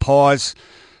 And the Pies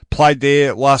played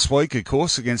there last week, of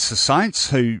course, against the Saints,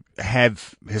 who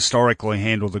have historically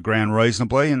handled the ground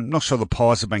reasonably. And I'm not sure the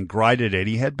Pies have been great at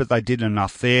Etihad, but they did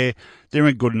enough there. They're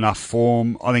in good enough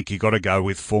form. I think you've got to go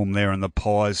with form there and the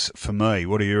Pies for me.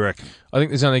 What do you reckon? I think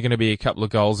there's only going to be a couple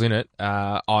of goals in it.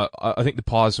 I think the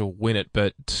Pies will win it,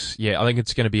 but yeah, I think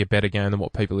it's going to be a better game than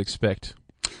what people expect.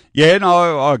 Yeah,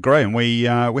 no, I agree. And we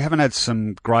haven't had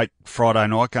some great Friday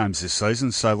night games this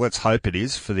season, so let's hope it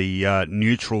is for the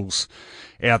neutrals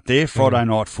out there. Friday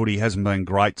night footy hasn't been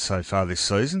great so far this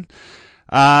season.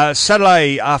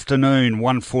 Saturday afternoon,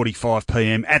 1:45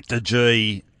 p.m. at the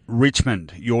G,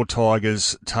 Richmond, your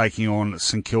Tigers taking on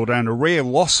St Kilda, and a rare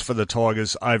loss for the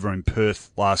Tigers over in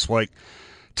Perth last week.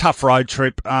 Tough road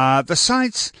trip. The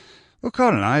Saints... Look,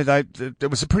 I don't know. It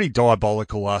was a pretty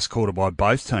diabolical last quarter by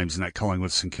both teams in that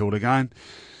Collingwood-St Kilda game.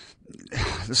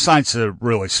 The Saints are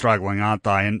really struggling, aren't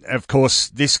they? And, of course,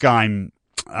 this game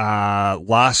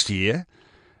last year,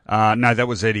 no, that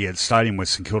was Etihad Stadium where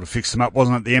St Kilda fixed them up,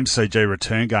 wasn't it? The MCG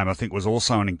return game, I think, was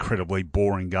also an incredibly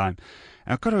boring game.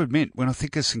 And I've got to admit, when I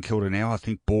think of St Kilda now, I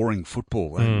think boring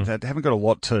football. They haven't got a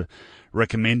lot to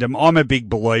recommend them. I'm a big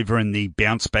believer in the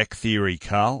bounce-back theory,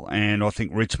 Carl, and I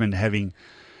think Richmond having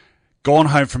gone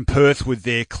home from Perth with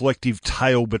their collective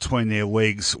tail between their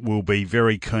legs will be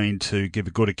very keen to give a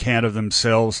good account of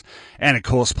themselves. And, of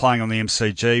course, playing on the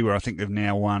MCG, where I think they've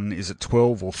now won, is it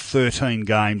 12 or 13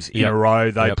 games in a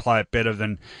row? They play it better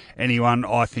than anyone.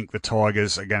 I think the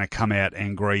Tigers are going to come out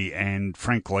angry and,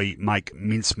 frankly, make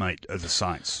mincemeat of the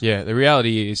Saints. Yeah, the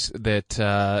reality is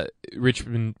that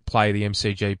Richmond play the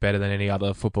MCG better than any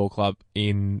other football club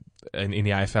in the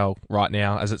AFL right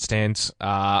now as it stands.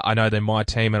 I know they're my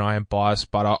team and I am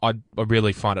biased, but I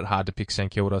really find it hard to pick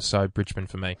St Kilda, so Richmond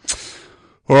for me.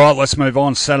 All right, let's move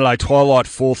on. Saturday twilight,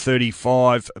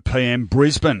 4:35 p.m.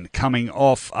 Brisbane coming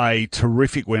off a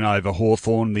terrific win over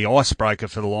Hawthorn, the icebreaker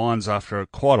for the Lions after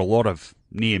quite a lot of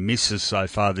near misses so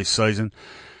far this season.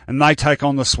 And they take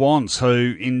on the Swans,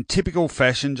 who, in typical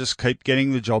fashion, just keep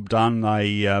getting the job done.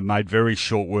 They made very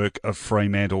short work of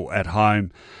Fremantle at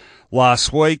home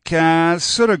last week.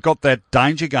 Sort of got that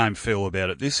danger game feel about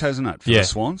it, this, hasn't it, for the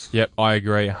Swans? Yep, I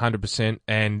agree, 100%.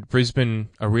 And Brisbane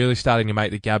are really starting to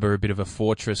make the Gabba a bit of a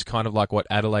fortress, kind of like what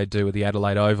Adelaide do with the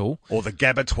Adelaide Oval. Or the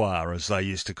Gabbatoir, as they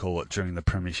used to call it during the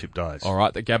premiership days. All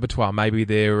right, the Gabbatoir. Maybe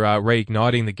they're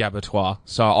reigniting the Gabbatoir.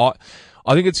 So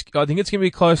I think it's going to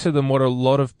be closer than what a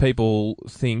lot of people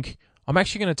think. I'm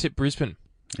actually going to tip Brisbane.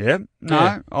 Yeah,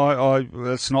 no, I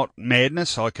that's not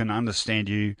madness. I can understand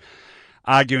you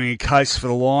arguing a case for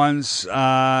the Lions.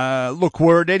 Look,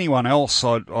 were it anyone else,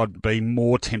 I'd be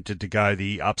more tempted to go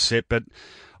the upset. But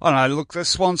I don't know. Look, the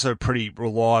Swans are a pretty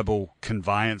reliable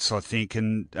conveyance, I think,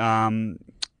 and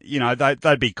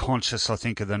they'd be conscious, I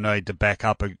think, of the need to back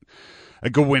up a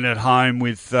good win at home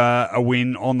with a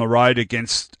win on the road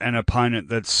against an opponent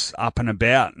that's up and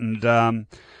about. And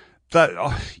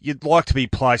you'd like to be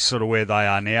placed sort of where they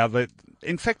are now.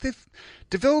 In fact, they're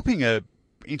developing a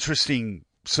interesting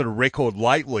sort of record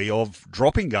lately of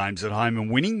dropping games at home and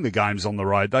winning the games on the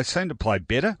road. They seem to play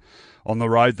better on the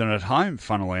road than at home,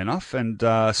 funnily enough, and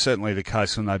certainly the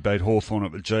case when they beat Hawthorn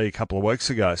at the G a couple of weeks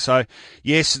ago. So,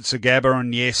 yes, it's a Gabba,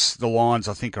 and yes, the Lions,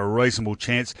 I think, are a reasonable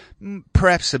chance.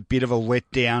 Perhaps a bit of a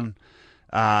letdown.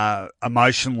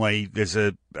 Emotionally, there's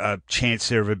a chance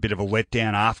there of a bit of a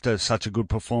letdown after such a good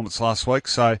performance last week.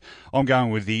 So I'm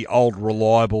going with the old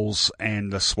reliables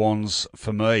and the Swans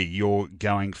for me. You're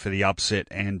going for the upset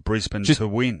and Brisbane to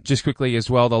win. Just quickly as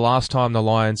well, the last time the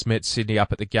Lions met Sydney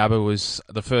up at the Gabba was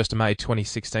the 1st of May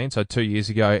 2016, so 2 years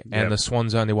ago, and the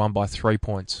Swans only won by 3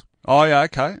 points. Oh, yeah,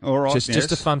 okay. All right.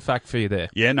 Just a fun fact for you there.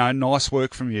 Yeah, no, nice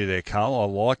work from you there, Carl. I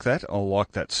like that. I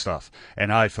like that stuff.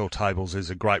 And AFL Tables is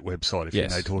a great website if you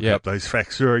need to look up these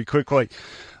facts very quickly.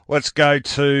 Let's go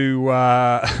to,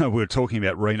 we were talking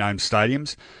about renamed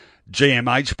stadiums.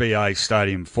 GMHBA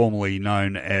Stadium, formerly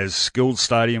known as Skilled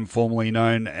Stadium, formerly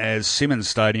known as Simmons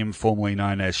Stadium, formerly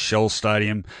known as Shell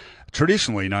Stadium,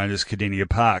 traditionally known as Cardinia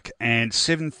Park, and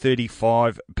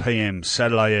 7:35 p.m.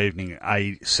 Saturday evening,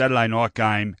 a Saturday night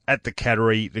game at the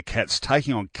Cattery, the Cats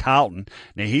taking on Carlton.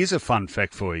 Now, here's a fun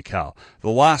fact for you, Carl. The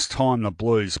last time the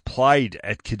Blues played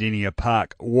at Cardinia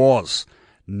Park was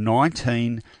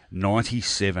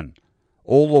 1997.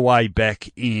 All the way back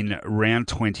in round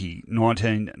 20,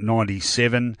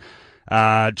 1997.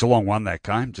 Geelong won that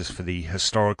game, just for the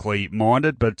historically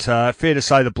minded. But fair to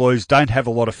say the Blues don't have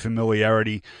a lot of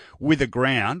familiarity with a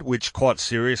ground, which quite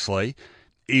seriously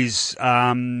is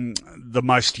the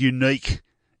most unique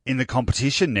in the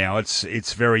competition now. It's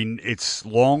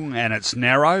long and it's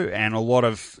narrow, and a lot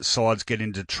of sides get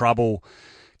into trouble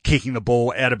kicking the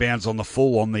ball out of bounds on the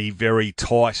full on the very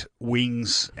tight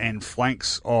wings and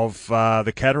flanks of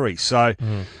the Cattery. So,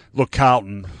 look,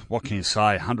 Carlton, what can you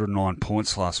say? 109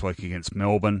 points last week against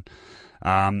Melbourne.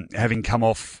 Having come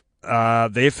off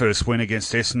their first win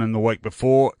against Essendon the week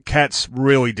before. Cats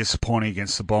really disappointing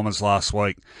against the Bombers last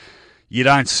week. You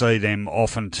don't see them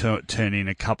often turn in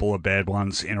a couple of bad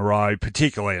ones in a row,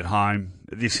 particularly at home.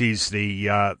 This is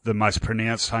the most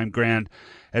pronounced home ground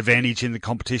advantage in the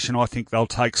competition. I think they'll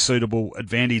take suitable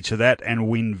advantage of that and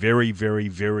win very, very,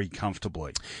 very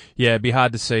comfortably. Yeah, it'd be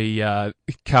hard to see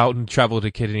Carlton travel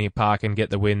to Cardinia Park and get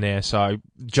the win there, so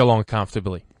Geelong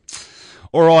comfortably.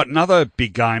 All right, another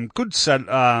big game. Good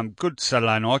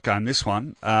Saturday night game, this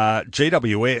one.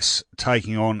 GWS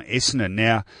taking on Essendon.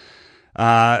 Now,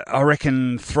 I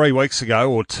reckon 3 weeks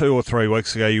ago, or 2 or 3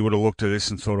 weeks ago, you would have looked at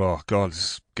this and thought, oh, God, this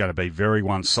is going to be very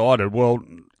one-sided. Well,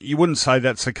 you wouldn't say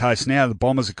that's the case now. The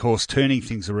Bombers, of course, turning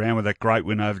things around with that great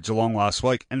win over Geelong last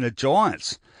week. And the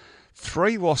Giants,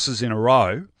 3 losses in a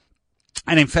row,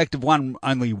 and in fact have won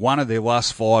only one of their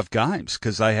last 5 games,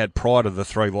 because they had, prior to the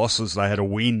 3 losses, they had a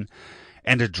win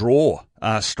and a draw,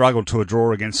 struggled to a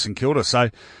draw against St Kilda. So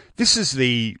this is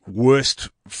the worst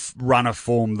run of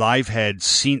form they've had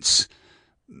since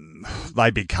they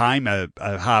became a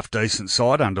half-decent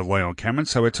side under Leon Cameron.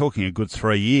 So we're talking a good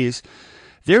 3 years.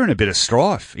 They're in a bit of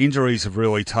strife. Injuries have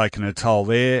really taken a toll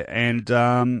there. And,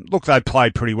 look, they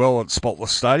played pretty well at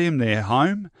Spotless Stadium, their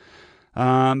home.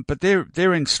 But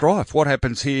they're in strife. What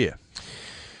happens here?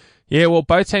 Yeah, well,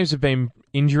 both teams have been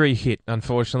injury hit,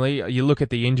 unfortunately. You look at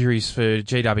the injuries for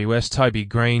GWS, Toby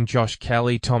Green, Josh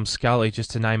Kelly, Tom Scully,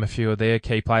 just to name a few of their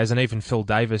key players. And even Phil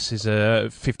Davis is a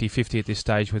 50-50 at this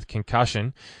stage with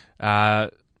concussion. And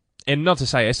not to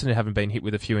say Essendon haven't been hit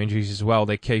with a few injuries as well.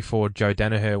 Their key forward, Joe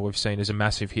Danaher, we've seen as a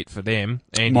massive hit for them.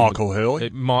 Michael Hurley.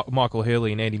 Michael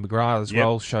Hurley and Andy McGrath as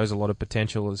well, shows a lot of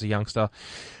potential as a youngster.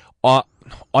 I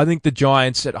think the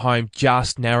Giants at home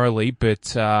just narrowly,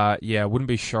 but I wouldn't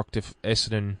be shocked if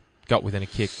Essendon got within a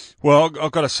kick. Well,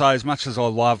 I've got to say, as much as I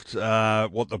loved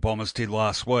what the Bombers did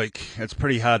last week, it's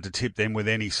pretty hard to tip them with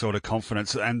any sort of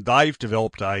confidence. And they've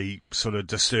developed a sort of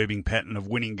disturbing pattern of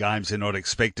winning games they're not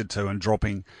expected to and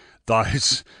dropping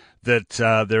those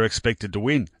that they're expected to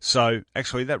win. So,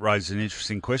 actually, that raises an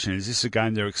interesting question. Is this a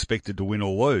game they're expected to win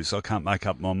or lose? I can't make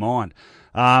up my mind.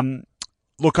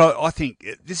 Look, I think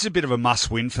this is a bit of a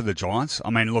must-win for the Giants. I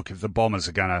mean, look, if the Bombers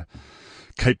are going to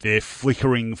keep their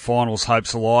flickering finals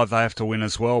hopes alive, they have to win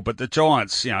as well. But the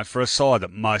Giants, for a side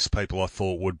that most people I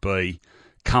thought would be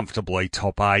comfortably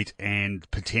top 8 and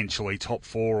potentially top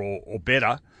 4 or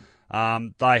better,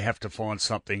 they have to find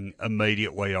something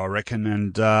immediately, I reckon.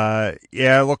 And,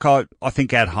 look, I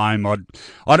think at home,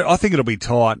 I think it'll be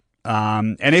tight.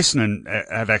 And Essendon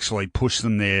have actually pushed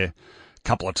them there a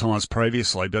couple of times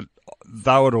previously, but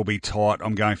though it'll be tight,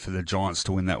 I'm going for the Giants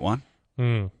to win that one.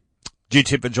 Did you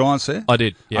tip the Giants there? I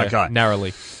did, yeah, okay.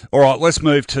 Narrowly. All right, let's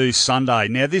move to Sunday.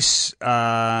 Now, this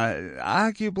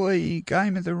arguably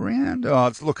game of the round.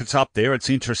 It's up there. It's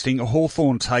interesting.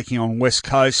 Hawthorn taking on West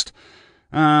Coast.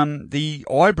 The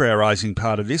eyebrow-raising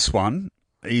part of this one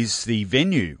is the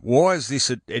venue. Why is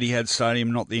this at Etihad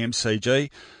Stadium, not the MCG?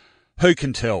 Who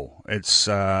can tell? It's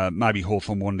maybe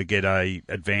Hawthorn wanted to get a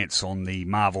advance on the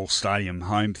Marvel Stadium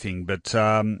home thing. But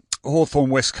Hawthorn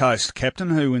West Coast,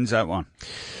 captain, who wins that one?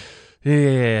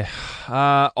 Yeah,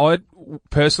 I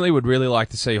personally would really like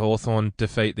to see Hawthorn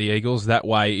defeat the Eagles. That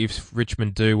way, if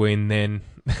Richmond do win, then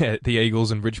the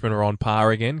Eagles and Richmond are on par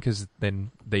again, because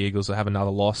then the Eagles will have another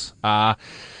loss. I'm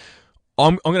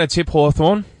going to tip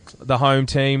Hawthorn, the home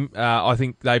team. I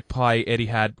think they play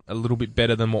Etihad a little bit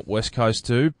better than what West Coast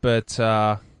do, but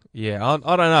Yeah,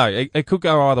 I don't know. It could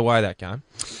go either way, that game.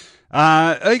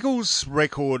 Eagles'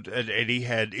 record at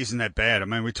Etihad isn't that bad. I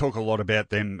mean, we talk a lot about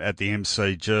them at the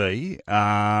MCG,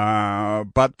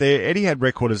 but their Etihad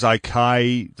record is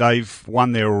okay. They've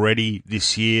won there already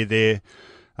this year. They're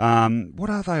what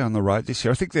are they on the road this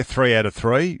year? I think they're 3 out of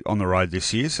 3 on the road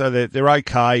this year, so they're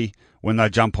okay when they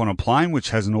jump on a plane,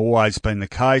 which hasn't always been the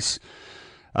case.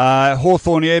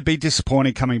 Hawthorn, yeah, be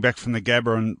disappointing coming back from the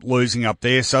Gabba and losing up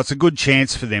there, so it's a good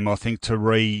chance for them, I think, to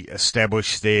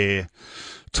re-establish their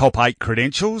top 8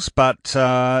 credentials. But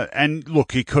and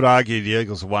look, you could argue the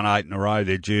Eagles have won 8 in a row.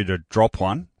 They're due to drop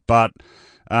one, but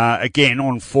again,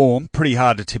 on form, pretty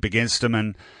hard to tip against them.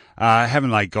 And haven't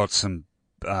they got some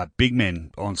big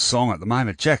men on song at the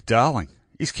moment? Jack Darling,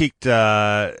 he's kicked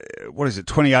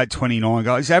 28, 29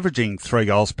 goals. He's averaging 3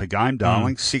 goals per game.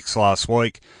 Darling, 6 last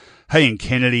week. He and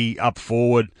Kennedy up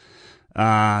forward.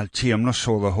 I'm not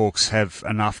sure the Hawks have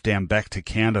enough down back to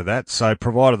counter that. So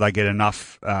provided they get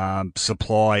enough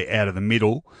supply out of the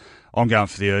middle, I'm going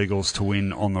for the Eagles to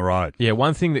win on the road. Yeah,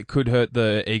 one thing that could hurt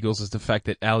the Eagles is the fact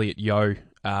that Elliot Yeo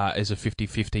is a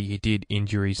 50-50. He did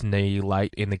injure his knee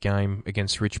late in the game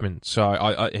against Richmond.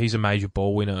 So he's a major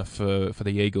ball winner for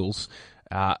the Eagles.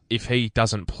 If he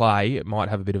doesn't play, it might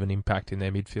have a bit of an impact in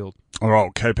their midfield. All right,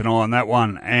 we'll keep an eye on that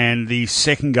one. And the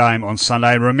second game on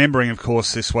Sunday, remembering, of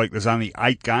course, this week there's only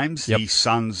 8 games. Yep. The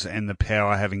Suns and the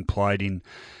Power, having played in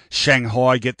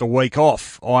Shanghai, get the week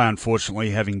off. I, unfortunately,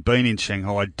 having been in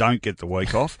Shanghai, don't get the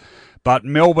week off. But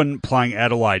Melbourne playing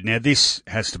Adelaide. Now, this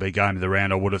has to be game of the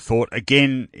round, I would have thought.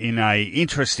 Again, in a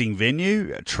interesting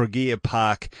venue, Tregear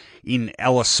Park in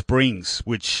Alice Springs,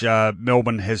 which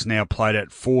Melbourne has now played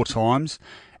at 4 times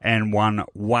and won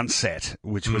 1 set,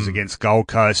 which was against Gold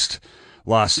Coast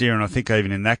last year. And I think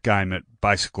even in that game, it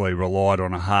basically relied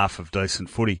on a half of decent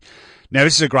footy. Now,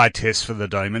 this is a great test for the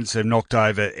Demons. They've knocked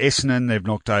over Essendon, they've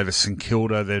knocked over St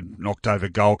Kilda, they've knocked over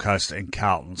Gold Coast and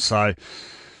Carlton. So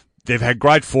they've had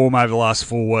great form over the last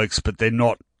 4 weeks, but they're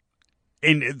not,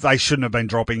 they shouldn't have been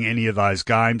dropping any of those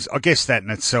games. I guess that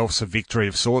in itself is a victory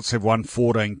of sorts. They've won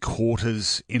 14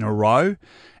 quarters in a row,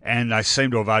 and they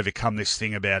seem to have overcome this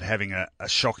thing about having a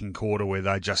shocking quarter where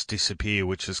they just disappear,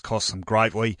 which has cost them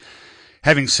greatly.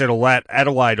 Having said all that,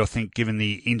 Adelaide, I think, given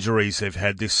the injuries they've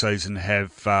had this season,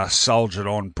 have soldiered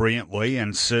on brilliantly,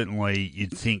 and certainly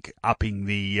you'd think upping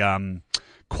the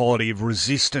quality of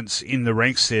resistance in the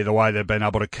ranks there, the way they've been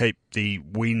able to keep the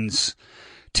wins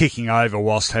ticking over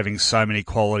whilst having so many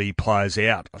quality players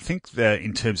out. I think that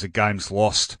in terms of games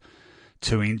lost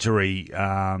to injury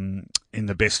in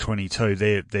the best 22,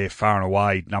 they're far and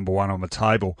away number 1 on the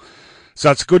table. So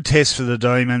it's a good test for the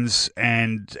Demons,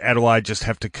 and Adelaide just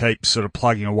have to keep sort of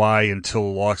plugging away until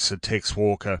the likes of Tex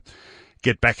Walker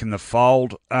get back in the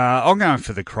fold. I'm going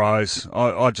for the Crows.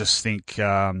 I just think,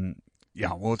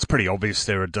 it's pretty obvious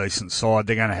they're a decent side.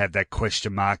 They're going to have that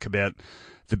question mark about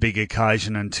the big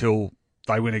occasion until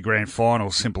they win a grand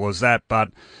final, simple as that. But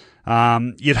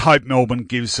you'd hope Melbourne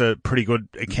gives a pretty good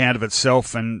account of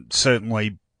itself, and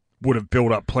certainly would have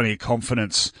built up plenty of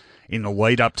confidence in the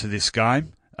lead up to this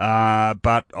game.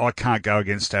 But I can't go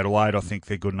against Adelaide. I think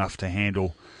they're good enough to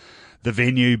handle the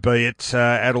venue, be it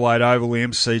Adelaide Oval, the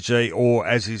MCG, or,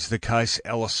 as is the case,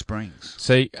 Alice Springs.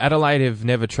 See, Adelaide have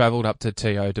never travelled up to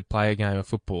TO to play a game of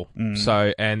football.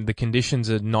 So, and the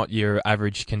conditions are not your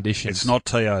average conditions. It's not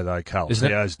TO though, Carl.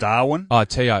 TO's Darwin. Oh,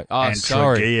 TO. Oh, and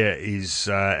sorry. Tregear is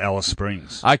Alice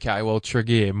Springs. Okay, well,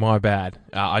 Tregear, my bad.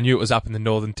 I knew it was up in the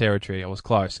Northern Territory. I was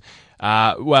close.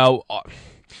 I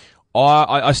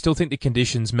still think the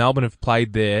conditions, Melbourne have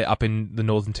played there up in the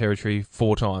Northern Territory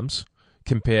 4 times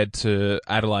compared to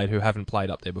Adelaide, who haven't played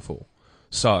up there before.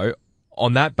 So,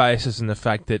 on that basis and the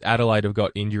fact that Adelaide have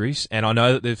got injuries, and I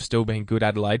know that they've still been good,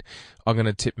 Adelaide, I'm going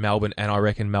to tip Melbourne, and I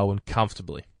reckon Melbourne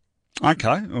comfortably.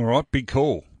 Okay, all right, big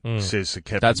call, says the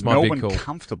captain. That's my Melbourne big call.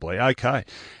 Comfortably, okay.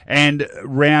 And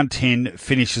round 10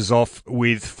 finishes off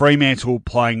with Fremantle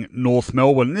playing North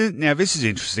Melbourne. Now, this is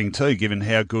interesting too, given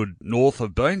how good North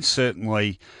have been.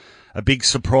 Certainly a big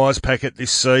surprise packet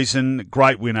this season.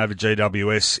 Great win over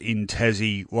GWS in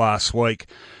Tassie last week.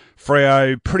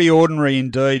 Freo, pretty ordinary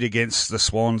indeed against the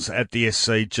Swans at the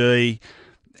SCG.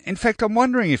 In fact, I'm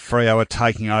wondering if Freo are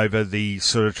taking over the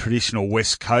sort of traditional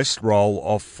West Coast role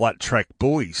of flat track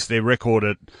bullies. Their record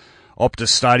at Optus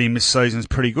Stadium this season is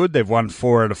pretty good. They've won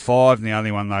 4 out of 5, and the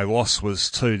only one they lost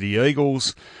was to the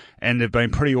Eagles, and they've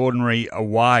been pretty ordinary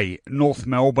away. North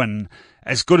Melbourne,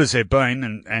 as good as they've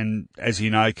been, and as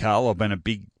you know, Carl, I've been a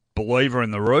big believer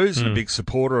in the Roos and a big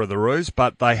supporter of the Roos,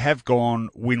 but they have gone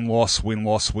win-loss,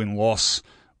 win-loss, win-loss.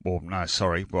 Well, no,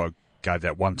 sorry, I gave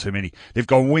that one too many. They've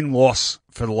gone win-loss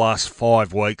for the last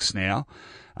 5 weeks now.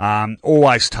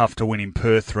 Always tough to win in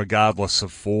Perth regardless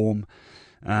of form.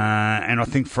 And I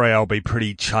think Freo will be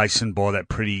pretty chastened by that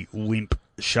pretty limp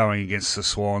showing against the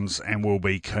Swans and will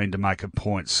be keen to make a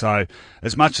point. So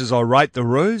as much as I rate the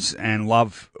Roos and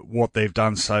love what they've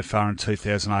done so far in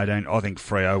 2018, I think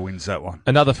Freo wins that one.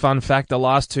 Another fun fact, the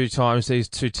last two times these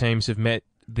two teams have met,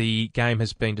 the game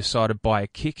has been decided by a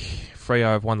kick.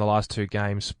 Freo have won the last two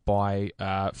games by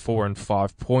 4 and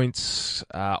 5 points.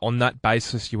 On that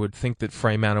basis, you would think that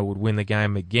Fremantle would win the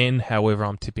game again. However,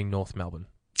 I'm tipping North Melbourne.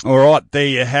 All right, there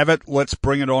you have it. Let's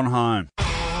bring it on home.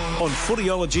 On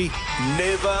Footyology,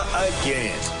 never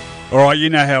again. All right,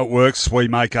 you know how it works. We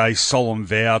make a solemn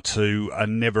vow to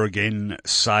never again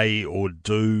say or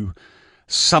do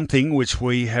something which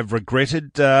we have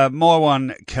regretted. My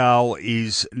one, Carl,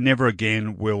 is never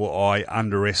again will I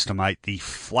underestimate the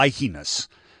flakiness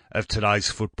of today's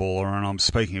footballer. And I'm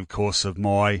speaking, of course, of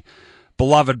my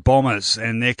beloved Bombers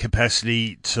and their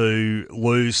capacity to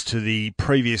lose to the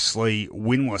previously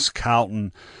winless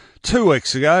Carlton 2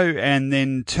 weeks ago and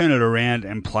then turn it around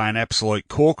and play an absolute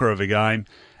corker of a game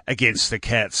against the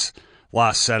Cats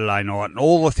last Saturday night. And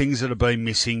all the things that have been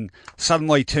missing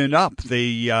suddenly turned up.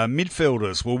 The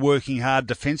midfielders were working hard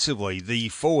defensively. The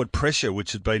forward pressure,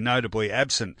 which had been notably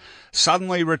absent,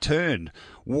 suddenly returned.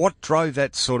 What drove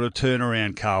that sort of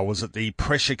turnaround, Carl? Was it the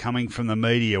pressure coming from the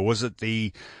media? Was it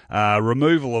the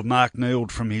removal of Mark Neild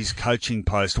from his coaching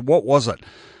post? What was it?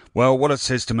 Well, what it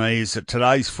says to me is that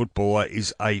today's footballer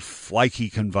is a flaky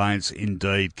conveyance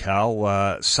indeed,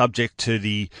 Carl, subject to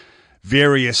the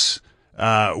various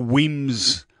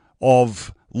whims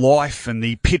of life and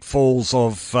the pitfalls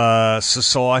of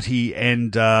society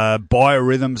and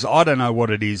biorhythms. I don't know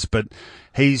what it is, but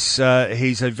he's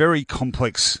a very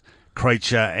complex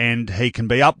creature and he can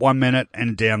be up 1 minute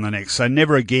and down the next. So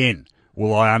never again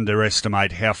will I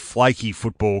underestimate how flaky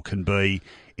football can be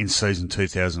in season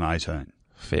 2018.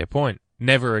 Fair point.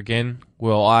 Never again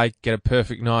will I get a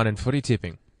perfect 9 in footy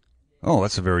tipping. Oh,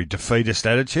 that's a very defeatist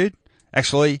attitude.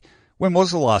 Actually, when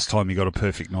was the last time you got a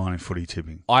perfect 9 in footy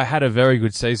tipping? I had a very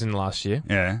good season last year.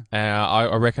 Yeah.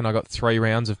 I reckon I got 3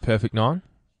 rounds of perfect 9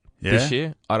 Yeah. this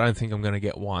year. I don't think I'm going to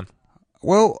get one.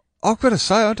 Well, I've got to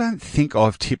say, I don't think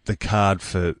I've tipped the card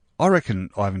for... I reckon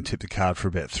I haven't tipped the card for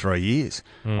about 3 years.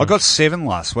 I got 7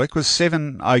 last week. Was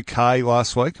 7 okay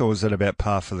last week, or was that about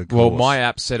par for the course? Well, my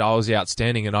app said I was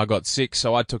outstanding and I got 6,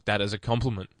 so I took that as a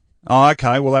compliment. Oh,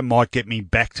 okay. Well, that might get me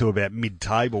back to about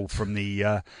mid-table from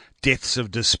the depths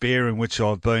of despair in which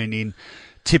I've been in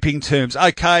tipping terms.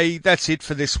 Okay, that's it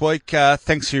for this week.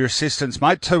 Thanks for your assistance,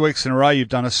 mate. 2 weeks in a row, you've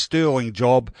done a sterling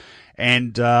job,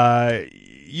 and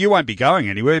you won't be going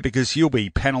anywhere because you'll be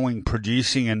paneling,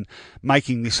 producing, and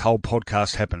making this whole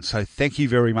podcast happen. So thank you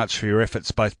very much for your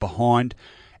efforts, both behind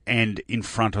and in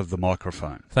front of the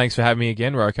microphone. Thanks for having me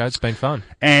again, Roko. It's been fun.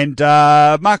 And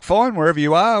Mark Fine, wherever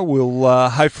you are, we'll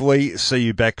hopefully see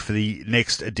you back for the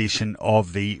next edition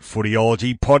of the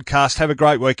Footyology podcast. Have a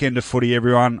great weekend of footy,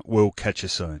 everyone. We'll catch you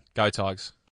soon. Go Tigers.